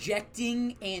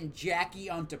projecting Aunt Jackie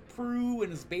onto Prue,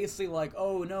 and is basically like,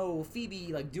 "Oh no,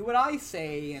 Phoebe, like do what I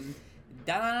say," and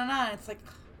da da da da. It's like,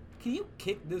 can you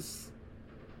kick this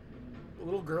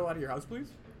little girl out of your house, please?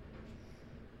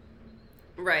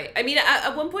 Right. I mean,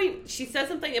 at one point, she says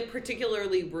something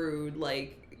particularly rude,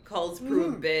 like calls Prue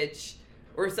a bitch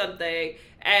or something,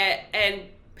 and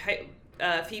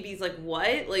Phoebe's like,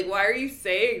 what? Like, why are you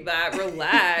saying that?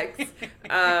 Relax.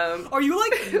 Are you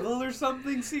like evil or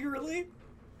something secretly?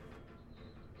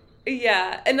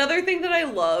 Yeah. Another thing that I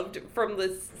loved from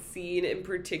this scene in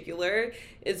particular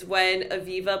is when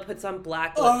Aviva puts on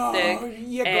black lipstick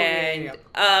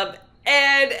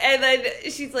and then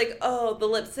she's like, oh, the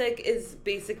lipstick is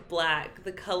basic black,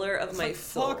 the color of my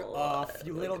soul. Fuck off,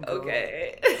 you little girl.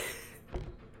 Okay.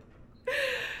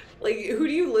 Like, who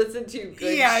do you listen to?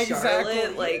 Good Charlotte? Exactly.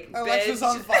 Like, Alexa's bitch.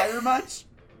 on fire much?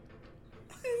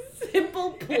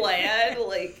 Simple plan,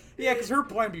 like. Yeah, because her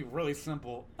plan would be really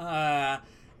simple. I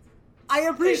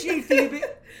appreciate Phoebe.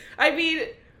 I mean.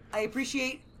 I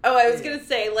appreciate. Oh, I was gonna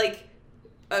say, like,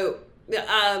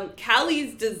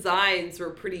 Callie's designs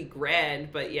were pretty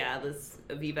grand, but yeah, this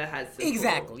Aviva has simple,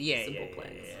 simple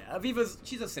plans. Yeah. Aviva's,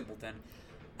 she's a simpleton.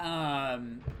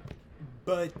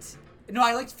 But no,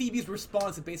 I liked Phoebe's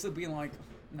response of basically being like,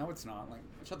 no, it's not. Like,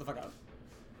 shut the fuck up.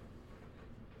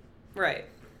 Right.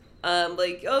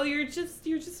 Like, oh, you're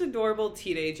just a normal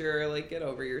teenager. Like, get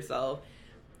over yourself.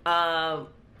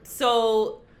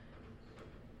 So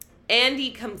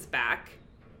Andy comes back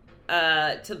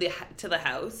to the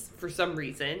house for some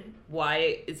reason.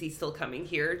 Why is he still coming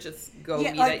here? Just go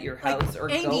meet at your house or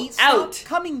Andy, go stop out.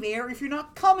 coming there if you're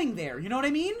not coming there. You know what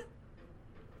I mean?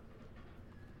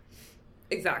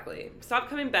 Exactly. Stop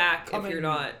coming back if you're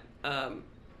not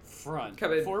front.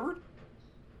 Coming Forward?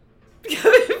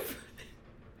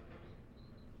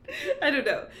 I don't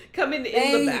know. Coming in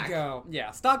there the back. You go.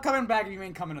 Yeah, stop coming back if you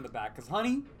ain't coming in the back. Because,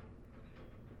 honey...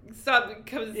 Scott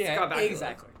Bakula.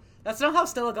 Exactly. That's not how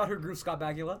Stella got her group, Scott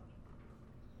Bakula.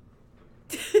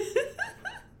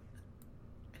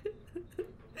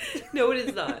 No, it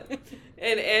is not.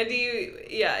 And Andy,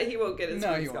 yeah, he won't get his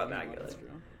No, food he won't. immaculate.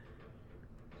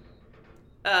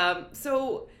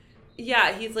 So,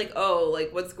 yeah, he's like, oh,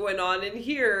 like, what's going on in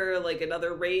here? Like,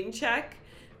 another rain check?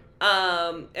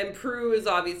 And Prue is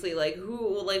obviously like,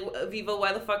 Aviva,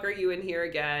 why the fuck are you in here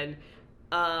again?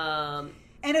 And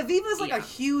Aviva's like a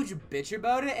huge bitch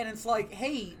about it, and it's like,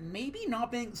 hey, maybe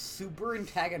not being super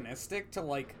antagonistic to,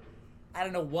 like, I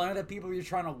don't know, one of the people you're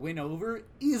trying to win over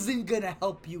isn't gonna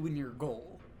help you in your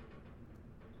goal.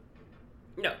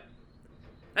 No.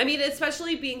 I mean,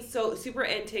 especially being so super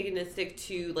antagonistic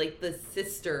to, like, the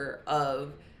sister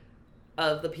of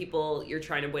the people you're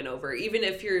trying to win over. Even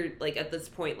if you're, like, at this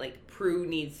point, like, Prue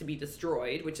needs to be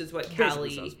destroyed, which is what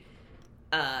Callie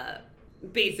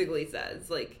basically says.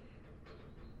 Like,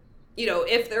 you know,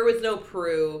 if there was no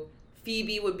Prue,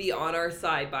 Phoebe would be on our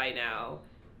side by now.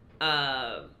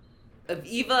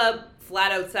 Aviva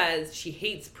flat out says she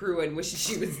hates Prue and wishes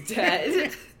she was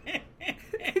dead.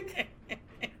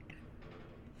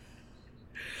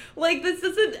 Like, this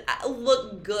doesn't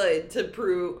look good to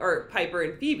Prue or Piper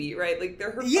and Phoebe, right? Like,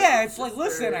 they're her. Yeah, it's like,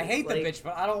 listen, I hate like, the bitch,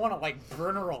 but I don't want to, like,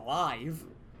 burn her alive.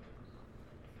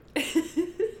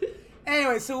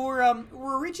 Anyway, so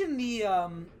we're reaching the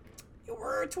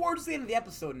we're towards the end of the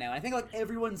episode now. I think, like,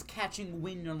 everyone's catching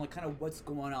wind on, like, kind of what's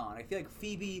going on. I feel like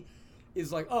Phoebe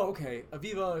is like, oh, okay,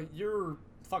 Aviva, you're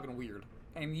fucking weird,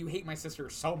 and you hate my sister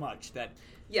so much that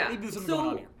maybe there's something going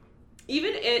on here.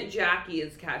 Even Aunt Jackie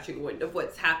is catching wind of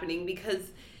what's happening,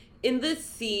 because in this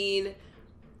scene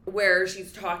where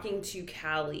she's talking to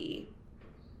Callie,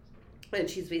 and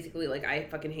she's basically like, I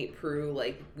fucking hate Prue,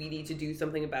 like, we need to do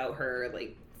something about her,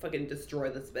 like, fucking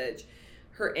destroy this bitch.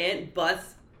 Her aunt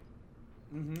busts.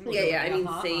 Mm-hmm. Yeah, I mean,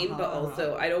 same, but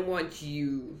also, I don't want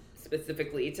you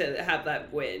specifically to have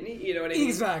that win, you know what I mean?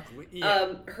 Exactly,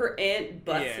 yeah. Her aunt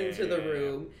busts into the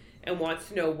room and wants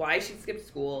to know why she skipped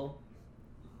school.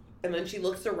 And then she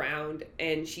looks around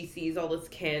and she sees all these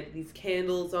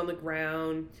candles on the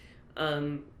ground,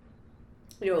 you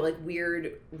know, like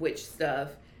weird witch stuff.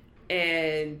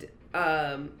 And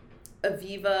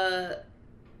Aviva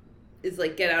is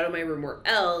like, get out of my room or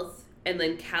else. And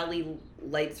then Callie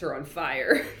lights her on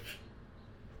fire.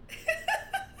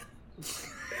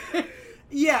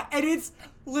 Yeah, and it's,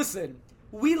 listen,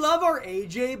 we love our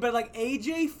AJ, but, like,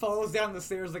 AJ falls down the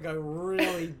stairs like a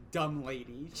really dumb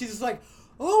lady. She's just like,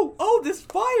 oh, this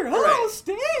fire, hello,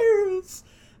 stairs!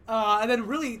 And then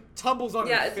really tumbles on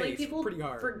her face like people pretty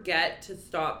hard. Forget to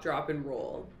stop, drop, and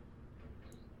roll.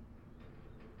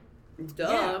 Duh.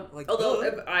 Yeah, like, although,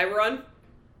 if I were on...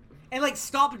 And, like,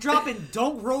 stop, drop, and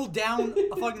don't roll down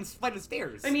a fucking flight of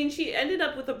stairs. I mean, she ended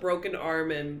up with a broken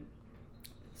arm and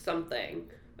something.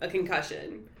 A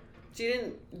concussion. She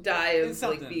didn't die of,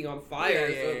 like, being on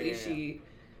fire, so at least she,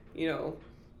 you know,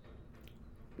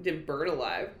 didn't burn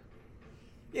alive.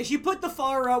 Yeah, she put the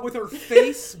fire out with her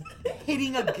face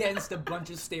hitting against a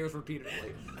bunch of stairs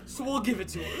repeatedly. So we'll give it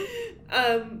to her.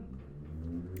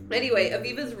 Anyway,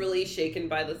 Aviva's really shaken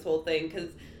by this whole thing, because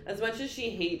as much as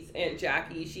she hates Aunt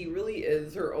Jackie, she really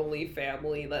is her only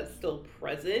family that's still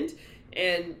present,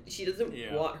 and she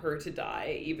doesn't want her to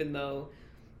die, even though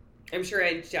I'm sure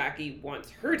Aunt Jackie wants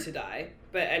her to die.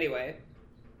 But anyway.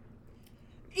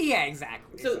 Yeah,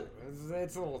 exactly. So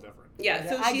it's a little different. Yeah,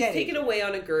 so she's taken away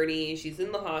on a gurney. She's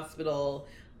in the hospital.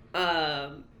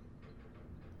 And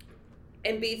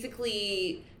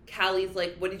basically, Callie's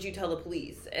like, what did you tell the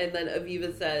police? And then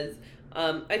Aviva says,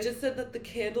 I just said that the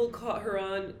candle caught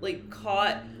on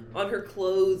her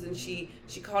clothes, and she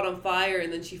caught on fire,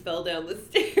 and then she fell down the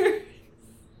stairs.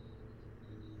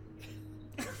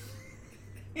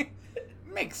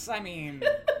 Mix, I mean,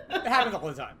 it happens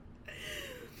all the time.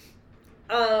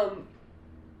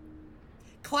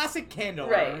 Classic candle,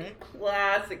 right?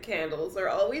 Classic candles are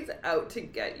always out to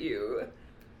get you.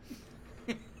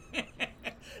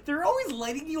 They're always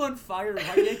lighting you on fire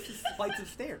right next to flights of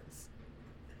stairs.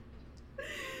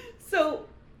 So,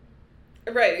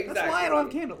 right, exactly. That's why I don't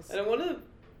have candles. I don't want to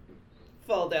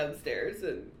fall downstairs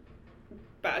and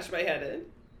bash my head in.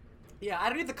 Yeah, I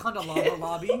don't need the candelabra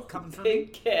lobby coming from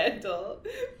Big candle.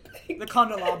 The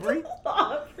candelabra.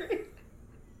 Candelabra.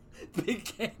 Big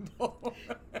candle.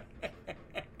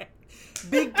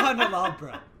 Big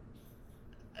candelabra.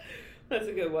 That's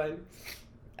a good one.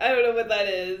 I don't know what that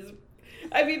is.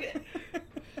 I mean...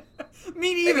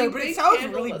 Me neither, but it sounds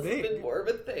really big. It's been more of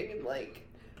a thing in, like,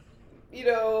 you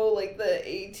know, like the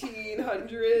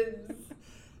 1800s.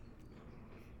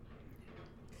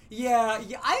 Yeah,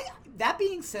 that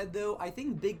being said, though, I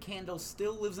think Big Candle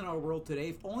still lives in our world today,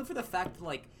 if only for the fact that,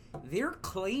 like, they're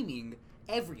claiming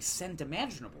every cent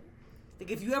imaginable.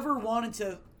 Like, if you ever wanted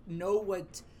to know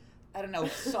what I don't know,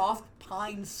 soft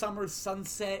pine summer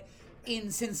sunset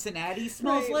in Cincinnati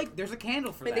smells Right. like, there's a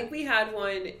candle for I that. think we had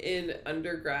one in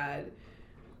undergrad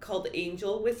called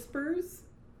Angel Whispers,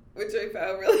 which I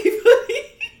found really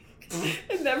funny.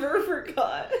 I never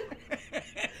forgot.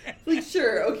 Like,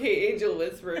 sure, okay, Angel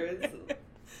Whispers.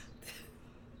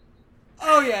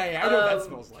 Oh, yeah, I know what that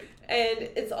smells like. And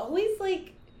it's always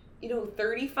like,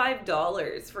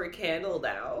 $35 for a candle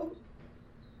now.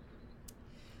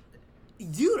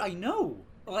 Dude, I know.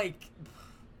 Like,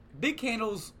 big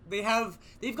candles,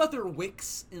 they've got their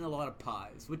wicks in a lot of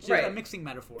pies, which is Right. a mixing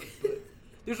metaphor. But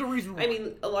there's a reason why. I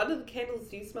mean, a lot of the candles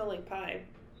do smell like pie.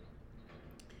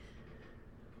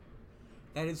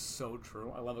 That is so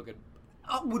true. I love a good...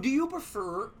 do you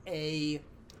prefer a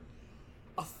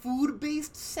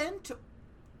food-based scent,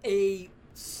 a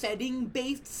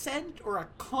setting-based scent, or a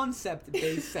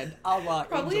concept-based scent a la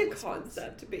Probably Angel a Whispers?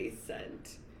 concept-based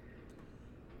scent.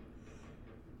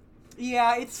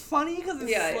 Yeah, it's funny because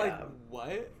it's Yeah, like, yeah.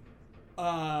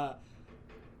 what?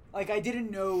 Like, I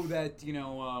didn't know that,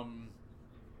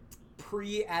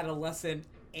 pre-adolescent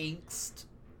angst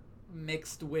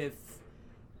mixed with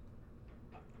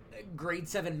grade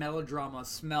 7 melodrama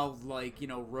smelled like,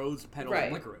 rose petal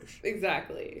and licorice.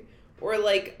 Exactly. Or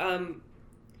like, I don't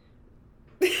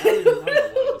know what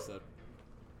I said.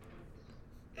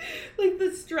 like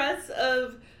the stress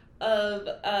of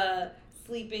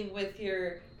sleeping with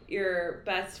your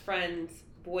best friend's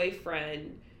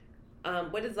boyfriend.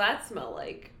 What does that smell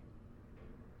like?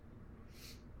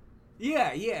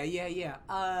 Yeah.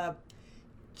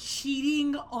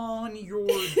 Cheating on your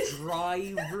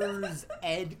driver's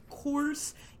ed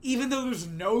course, even though there's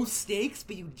no stakes,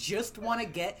 but you just want to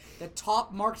get the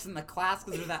top marks in the class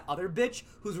because there's that other bitch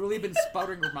who's really been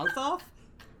spouting her mouth off.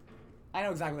 I know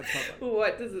exactly what it smells like.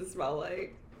 What does it smell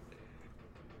like?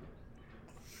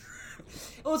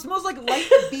 Oh, it smells like light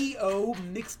BO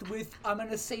mixed with, I'm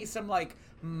gonna say, some like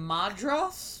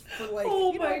Madras for like,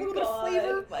 Oh a my little bit of God,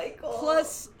 flavor. Michael.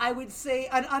 Plus, I would say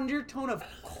an undertone of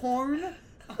corn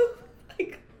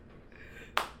Like,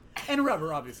 and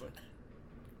rubber, obviously.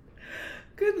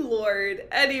 good lord.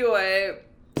 Anyway,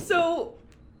 so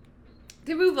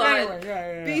to move on, Anyway,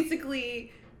 yeah.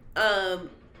 basically,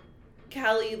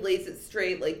 Callie lays it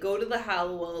straight, like, go to the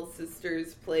Hallowell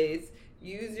sisters' place,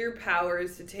 use your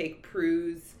powers to take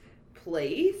Prue's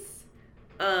place,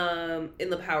 in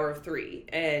the power of 3,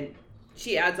 and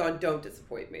she adds on, don't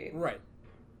disappoint me. Right.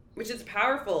 Which is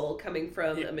powerful coming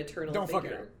from Yeah, a maternal don't fuck it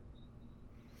figure. up.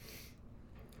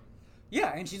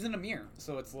 Yeah, and she's in a mirror,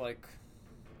 so it's like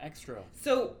extra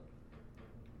So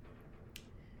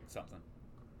something.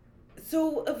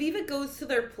 Aviva goes to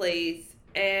their place,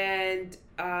 and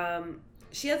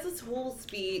she has this whole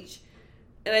speech,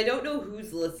 and I don't know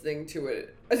who's listening to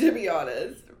it, to be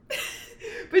honest.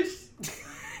 But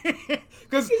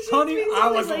Because, she's honey, basically I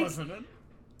wasn't like- listening.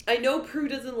 I know Prue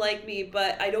doesn't like me,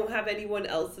 but I don't have anyone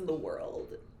else in the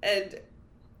world. And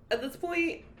at this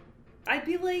point, I'd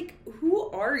be like, who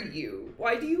are you?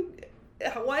 Why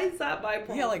is that my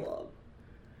problem? Yeah, like-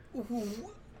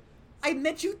 I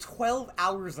met you 12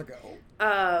 hours ago.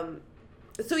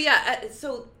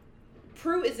 So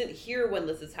Prue isn't here when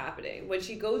this is happening. When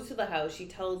she goes to the house, she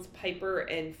tells Piper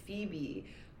and Phoebe,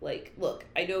 like, look,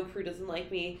 I know Prue doesn't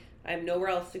like me. I have nowhere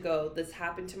else to go. This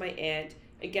happened to my aunt.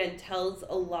 Again, tells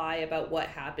a lie about what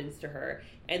happens to her.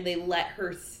 And they let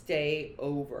her stay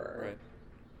over. Right.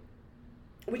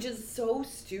 Which is so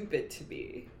stupid to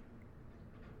me.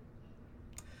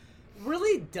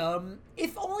 Really dumb,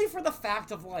 if only for the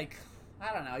fact of, like,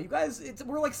 I don't know, you guys,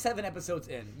 we're like 7 episodes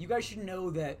in. You guys should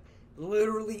know that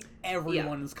literally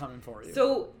everyone is coming for you.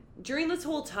 So, during this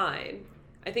whole time,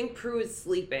 I think Prue is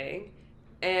sleeping,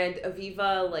 and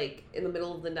Aviva, like, in the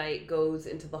middle of the night, goes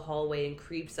into the hallway and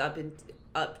creeps up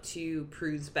to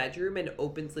Prue's bedroom and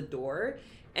opens the door,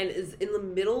 and is in the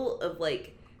middle of,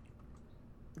 like,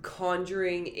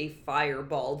 conjuring a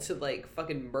fireball to, like,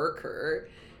 fucking murk her.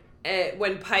 And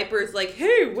when Piper's like,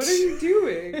 hey, what are you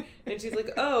doing? And she's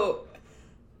like, oh.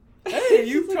 Hey, are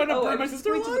you She's trying to "Oh, burn I'm my just sister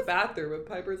going to the alive?" bathroom, and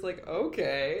Piper's like,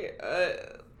 okay.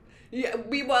 Yeah.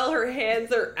 Meanwhile, her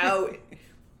hands are out,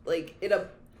 like, in a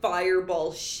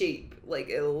fireball shape. Like,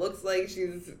 it looks like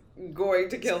she's going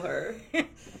to kill her.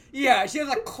 Yeah, she has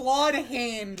a clawed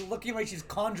hand looking like she's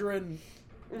conjuring,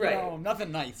 Right.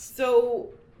 nothing nice. So,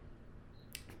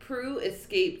 Prue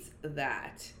escapes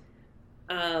that.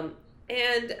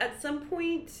 And at some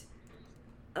point,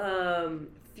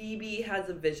 Phoebe has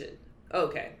a vision.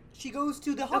 Okay. She goes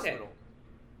to the hospital.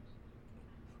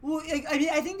 Well,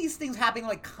 I think these things happen,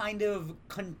 like, kind of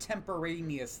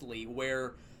contemporaneously,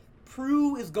 where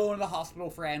Prue is going to the hospital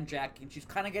for Aunt Jackie, and she's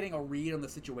kind of getting a read on the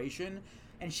situation,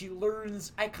 and she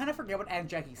learns, I kind of forget what Aunt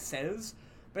Jackie says,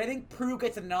 but I think Prue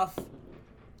gets enough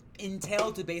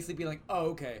intel to basically be like, oh,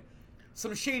 okay,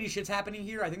 some shady shit's happening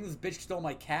here. I think this bitch stole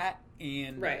my cat,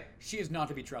 and she is not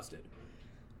to be trusted.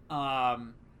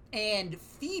 And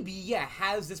Phoebe,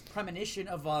 has this premonition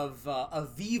of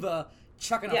Aviva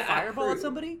chucking a fireball at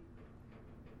somebody.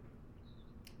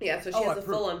 Yeah, so she has a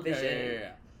full-on vision.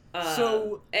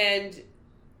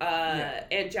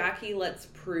 And Jackie lets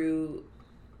Prue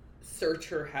search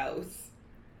her house.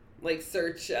 Like,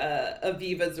 search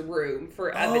Aviva's room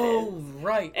for evidence. Oh,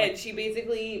 right. And she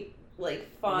basically,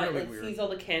 sees all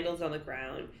the candles on the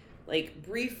ground. Like,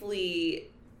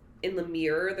 briefly, in the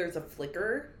mirror, there's a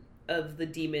flicker of the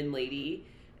demon lady.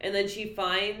 And then she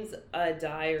finds a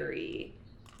diary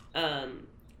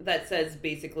that says,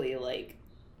 basically, like,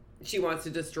 she wants to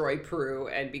destroy Prue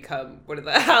and become one of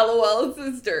the Hallowell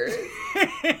sisters.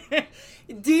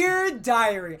 Dear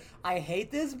diary, I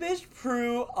hate this bitch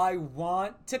Prue. I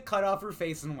want to cut off her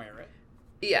face and wear it.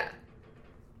 Yeah.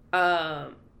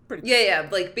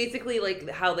 Like, basically, like,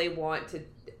 how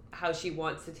she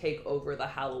wants to take over the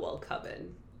Hallowell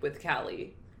coven with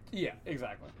Callie. Yeah,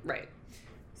 exactly. Right.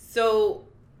 So,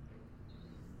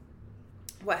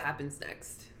 what happens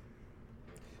next?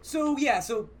 So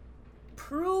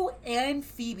Prue and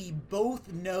Phoebe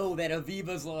both know that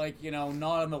Aviva's, like,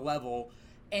 not on the level,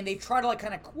 and they try to, like,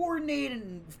 kind of coordinate,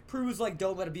 and Prue's like,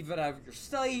 don't let Aviva out of your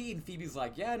sight, and Phoebe's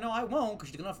like, yeah, no, I won't, because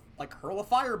she's gonna, like, hurl a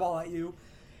fireball at you.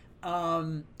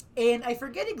 And I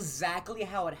forget exactly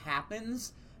how it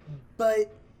happens,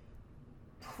 but,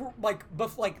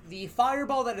 the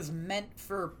fireball that is meant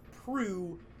for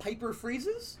Prue, Piper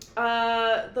freezes?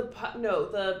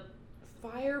 The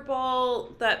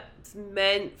fireball that's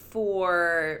meant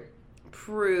for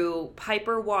Prue,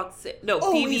 Piper walks in. No,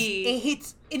 Phoebe.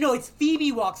 It's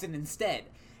Phoebe walks in instead.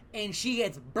 And she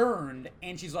gets burned,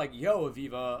 and she's like, yo,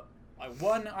 Aviva,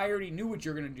 one, I already knew what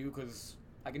you're gonna do, because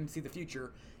I can see the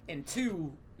future. And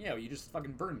two, you just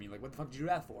fucking burned me. Like, what the fuck did you do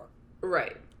that for?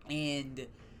 Right. And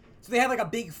so they have, like, a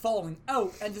big falling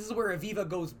out, and this is where Aviva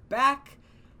goes back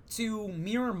to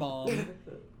Mirror Mom,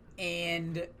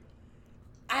 and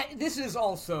this is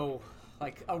also,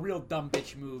 like, a real dumb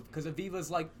bitch move, because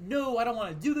Aviva's like, no, I don't want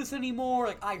to do this anymore,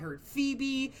 like, I heard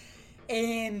Phoebe,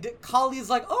 and Kali's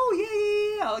like,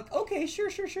 oh, yeah, like, okay, sure,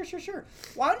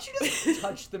 why don't you just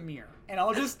touch the mirror, and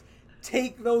I'll just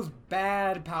take those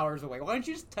bad powers away, why don't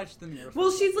you just touch the mirror?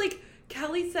 Well, she's like,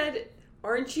 Callie said,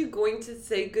 aren't you going to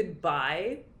say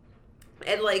goodbye?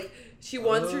 And, like, she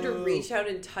wants her to reach out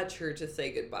and touch her to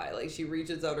say goodbye. Like, she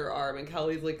reaches out her arm, and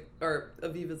Callie's like, or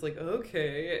Aviva's like,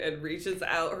 okay, and reaches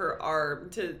out her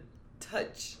arm to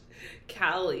touch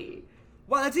Callie.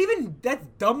 Wow, that's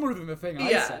dumber than the thing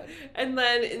I said. And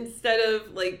then instead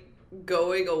of, like,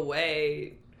 going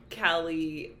away,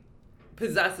 Callie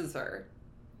possesses her.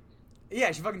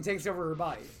 Yeah, she fucking takes over her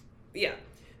body. Yeah.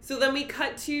 So then we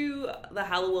cut to the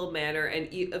Hallowell Manor, and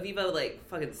Aviva, like,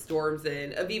 fucking storms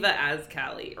in. Aviva as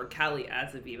Callie, or Callie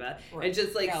as Aviva, right. And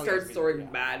just, like, Callie starts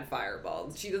throwing mad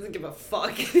fireballs. She doesn't give a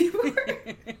fuck anymore.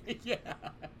 Yeah.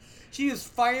 She is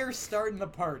fire starting the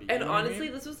party. And honestly,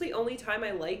 this was the only time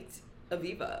I liked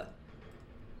Aviva.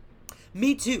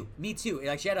 Me too.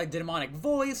 Like, she had a demonic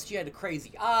voice, she had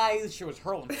crazy eyes, she was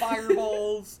hurling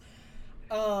fireballs.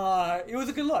 It was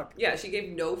a good look. Yeah, she gave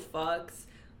no fucks.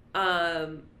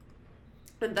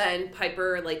 And then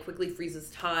Piper, like, quickly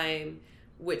freezes time,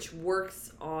 which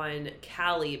works on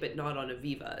Callie, but not on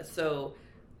Aviva. So,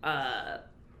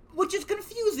 which is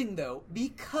confusing, though,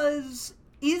 because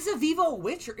is Aviva a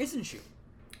witch, or isn't she?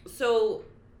 So,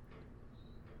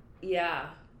 yeah,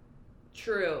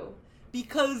 true.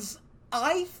 Because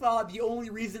I thought the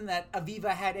only reason that Aviva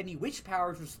had any witch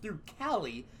powers was through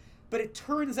Callie, but it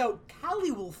turns out Callie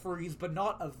will freeze, but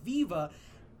not Aviva.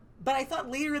 But I thought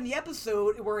later in the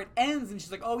episode, where it ends, and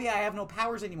she's like, oh yeah, I have no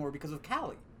powers anymore because of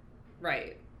Callie.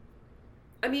 Right.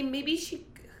 I mean, maybe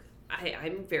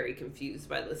I'm very confused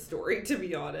by this story, to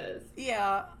be honest.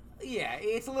 Yeah,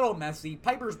 it's a little messy.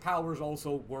 Piper's powers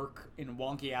also work in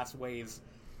wonky-ass ways.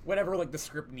 Whatever, like, the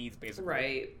script needs, basically.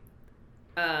 Right.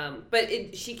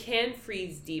 But she can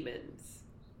freeze demons.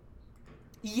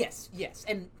 Yes.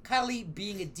 And Callie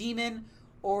being a demon,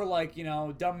 or, like,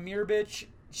 dumb mirror bitch,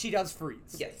 she does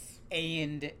freeze. Yes.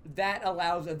 And that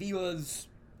allows Aviva's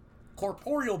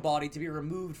corporeal body to be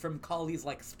removed from Kali's,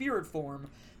 like, spirit form,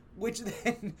 which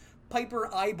then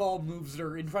Piper eyeball moves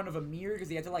her in front of a mirror, because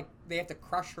they have to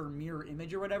crush her mirror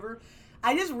image or whatever.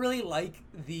 I just really like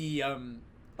the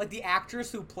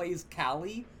actress who plays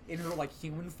Callie in her, like,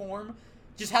 human form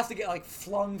just has to get, like,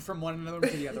 flung from one another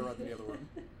to the other one.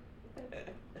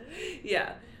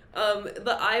 Yeah.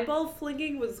 The eyeball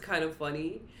flinging was kind of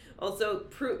funny. Also,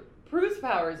 Prue's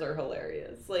powers are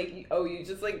hilarious. Like, you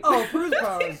just like Prue's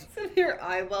powers in your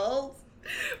eyeballs.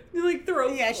 You like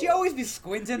throw. Yeah, she always be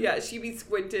squinting. Yeah, she be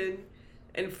squinting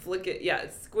and flick it. Yeah,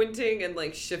 squinting and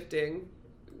like shifting,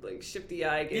 like shifty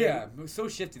eye game. Yeah, so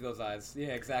shifty those eyes. Yeah,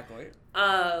 exactly.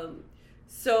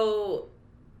 So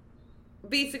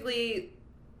basically,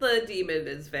 the demon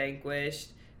is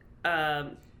vanquished.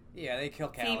 Yeah, they kill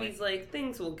Callie. Phoebe's like,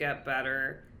 things will get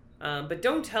better, but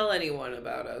don't tell anyone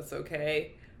about us,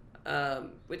 okay?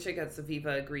 Which I guess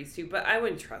Aviva agrees to, but I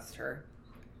wouldn't trust her.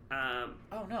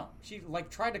 Oh no, she like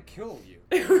tried to kill you.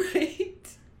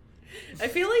 Right? I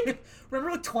feel like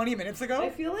remember like 20 minutes ago? I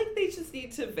feel like they just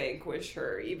need to vanquish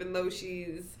her, even though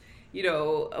she's,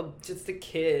 just a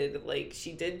kid. Like,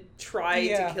 she did try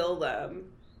to kill them.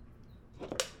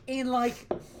 And like,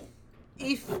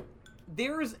 if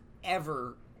there's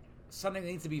ever something that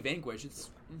needs to be vanquished, it's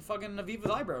fucking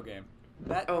Aviva's eyebrow game.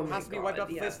 That has to be wiped off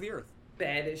the face of the earth.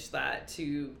 Banish that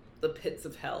to the pits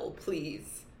of hell,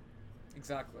 please.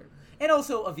 Exactly. And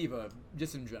also Aviva,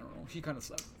 just in general. She kind of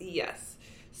sucks. Yes.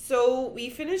 So we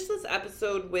finished this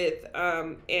episode with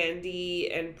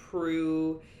Andy and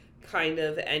Prue kind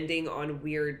of ending on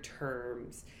weird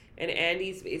terms. And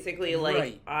Andy's basically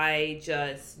like, I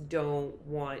just don't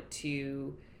want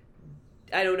to...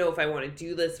 I don't know if I want to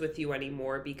do this with you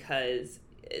anymore because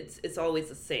it's always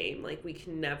the same. Like, we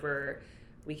can never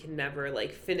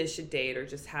like finish a date or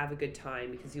just have a good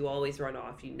time because you always run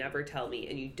off. You never tell me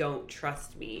and you don't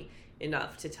trust me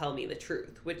enough to tell me the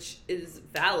truth, which is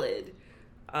valid.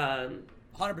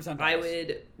 100%. I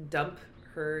would dump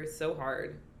her so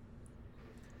hard.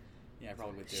 Yeah, I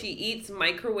probably would too. She eats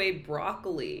microwave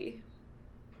broccoli.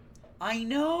 I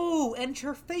know, and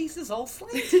her face is all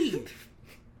slanty.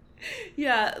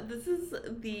 Yeah, this is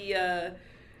the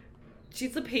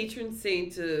she's the patron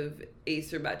saint of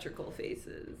asymmetrical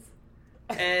faces.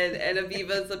 And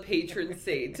Aviva's a patron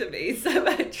saint of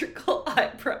asymmetrical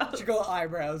eyebrows. Asymmetrical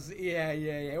eyebrows.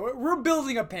 Yeah. We're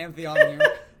building a pantheon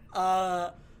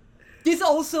here. This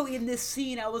also, in this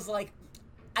scene, I was like,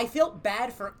 I felt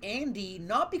bad for Andy,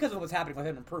 not because of what's happening with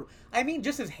him and Prue. I mean,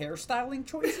 just his hairstyling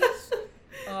choices.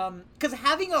 Because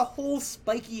having a whole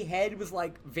spiky head was,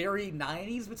 like, very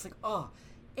 90s, but it's like,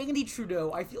 Andy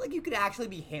Trudeau, I feel like you could actually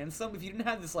be handsome if you didn't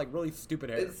have this, like, really stupid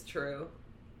hair. It's true.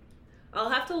 I'll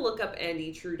have to look up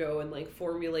Andy Trudeau and, like,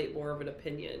 formulate more of an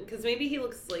opinion. Because maybe he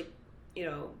looks, like,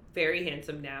 very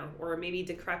handsome now. Or maybe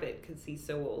decrepit because he's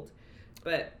so old.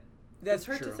 But that's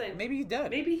hard true. to say. Maybe he's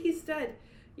dead. Maybe he's dead.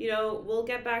 We'll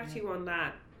get back to you on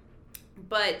that.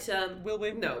 But, will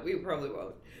we? No, we probably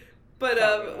won't.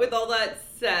 But with all that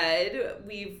said,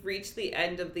 we've reached the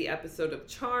end of the episode of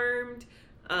Charmed.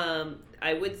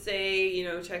 I would say,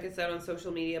 check us out on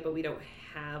social media, but we don't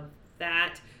have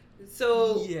that.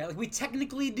 So yeah, we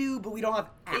technically do, but we don't have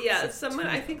access. Yeah,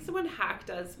 I think someone hacked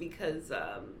us because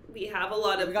we have a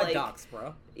lot of we got docs,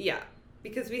 bro. Yeah,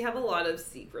 because we have a lot of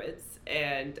secrets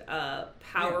and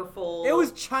powerful. Yeah. It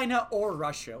was China or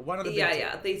Russia, one of the big two.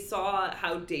 Yeah. They saw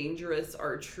how dangerous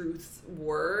our truths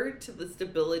were to the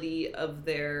stability of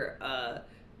their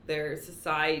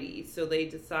society, so they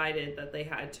decided that they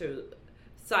had to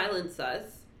silence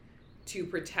us to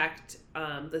protect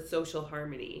the social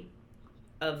harmony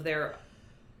of their...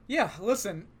 Yeah,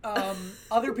 listen,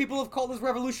 other people have called us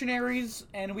revolutionaries,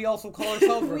 and we also call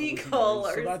ourselves revolutionaries. We call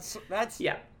ourselves... So that's...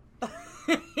 Yeah.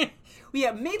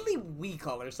 Yeah, mainly we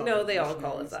call ourselves No, they all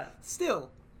call us that. Still.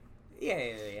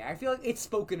 Yeah. I feel like it's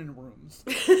spoken in rooms.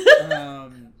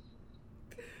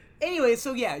 Anyway,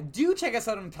 so yeah, do check us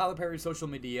out on Tyler Perry's social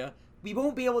media. We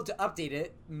won't be able to update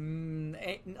it,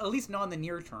 at least not in the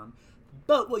near term.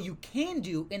 But what you can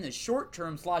do in the short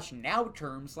term /now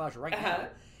term /right now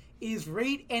is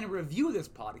rate and review this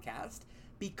podcast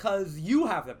because you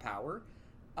have the power,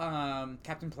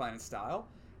 Captain Planet style,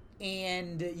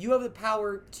 and you have the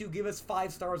power to give us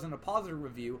 5 stars and a positive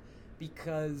review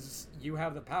because you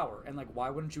have the power. And, like, why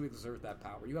wouldn't you exert that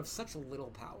power? You have such little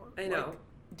power. I know. Like,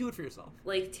 do it for yourself.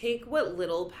 Like, take what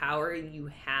little power you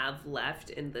have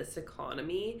left in this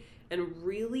economy and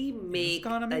really make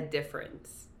a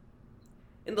difference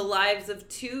in the lives of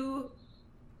 2,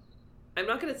 I'm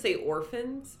not going to say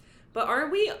orphans, but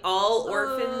aren't we all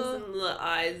orphans in the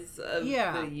eyes of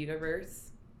the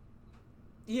universe?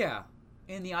 Yeah.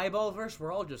 In the eyeball verse,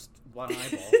 we're all just one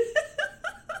eyeball.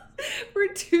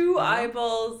 We're 2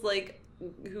 eyeballs, like,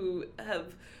 who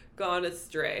have gone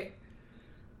astray.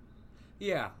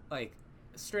 Yeah, like,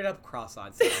 straight up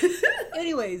cross-eyed style.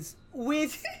 Anyways,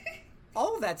 with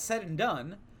all of that said and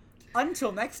done,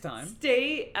 until next time...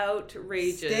 Stay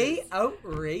outrageous. Stay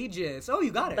outrageous. Oh,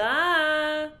 you got it.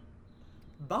 Bye.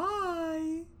 Bye!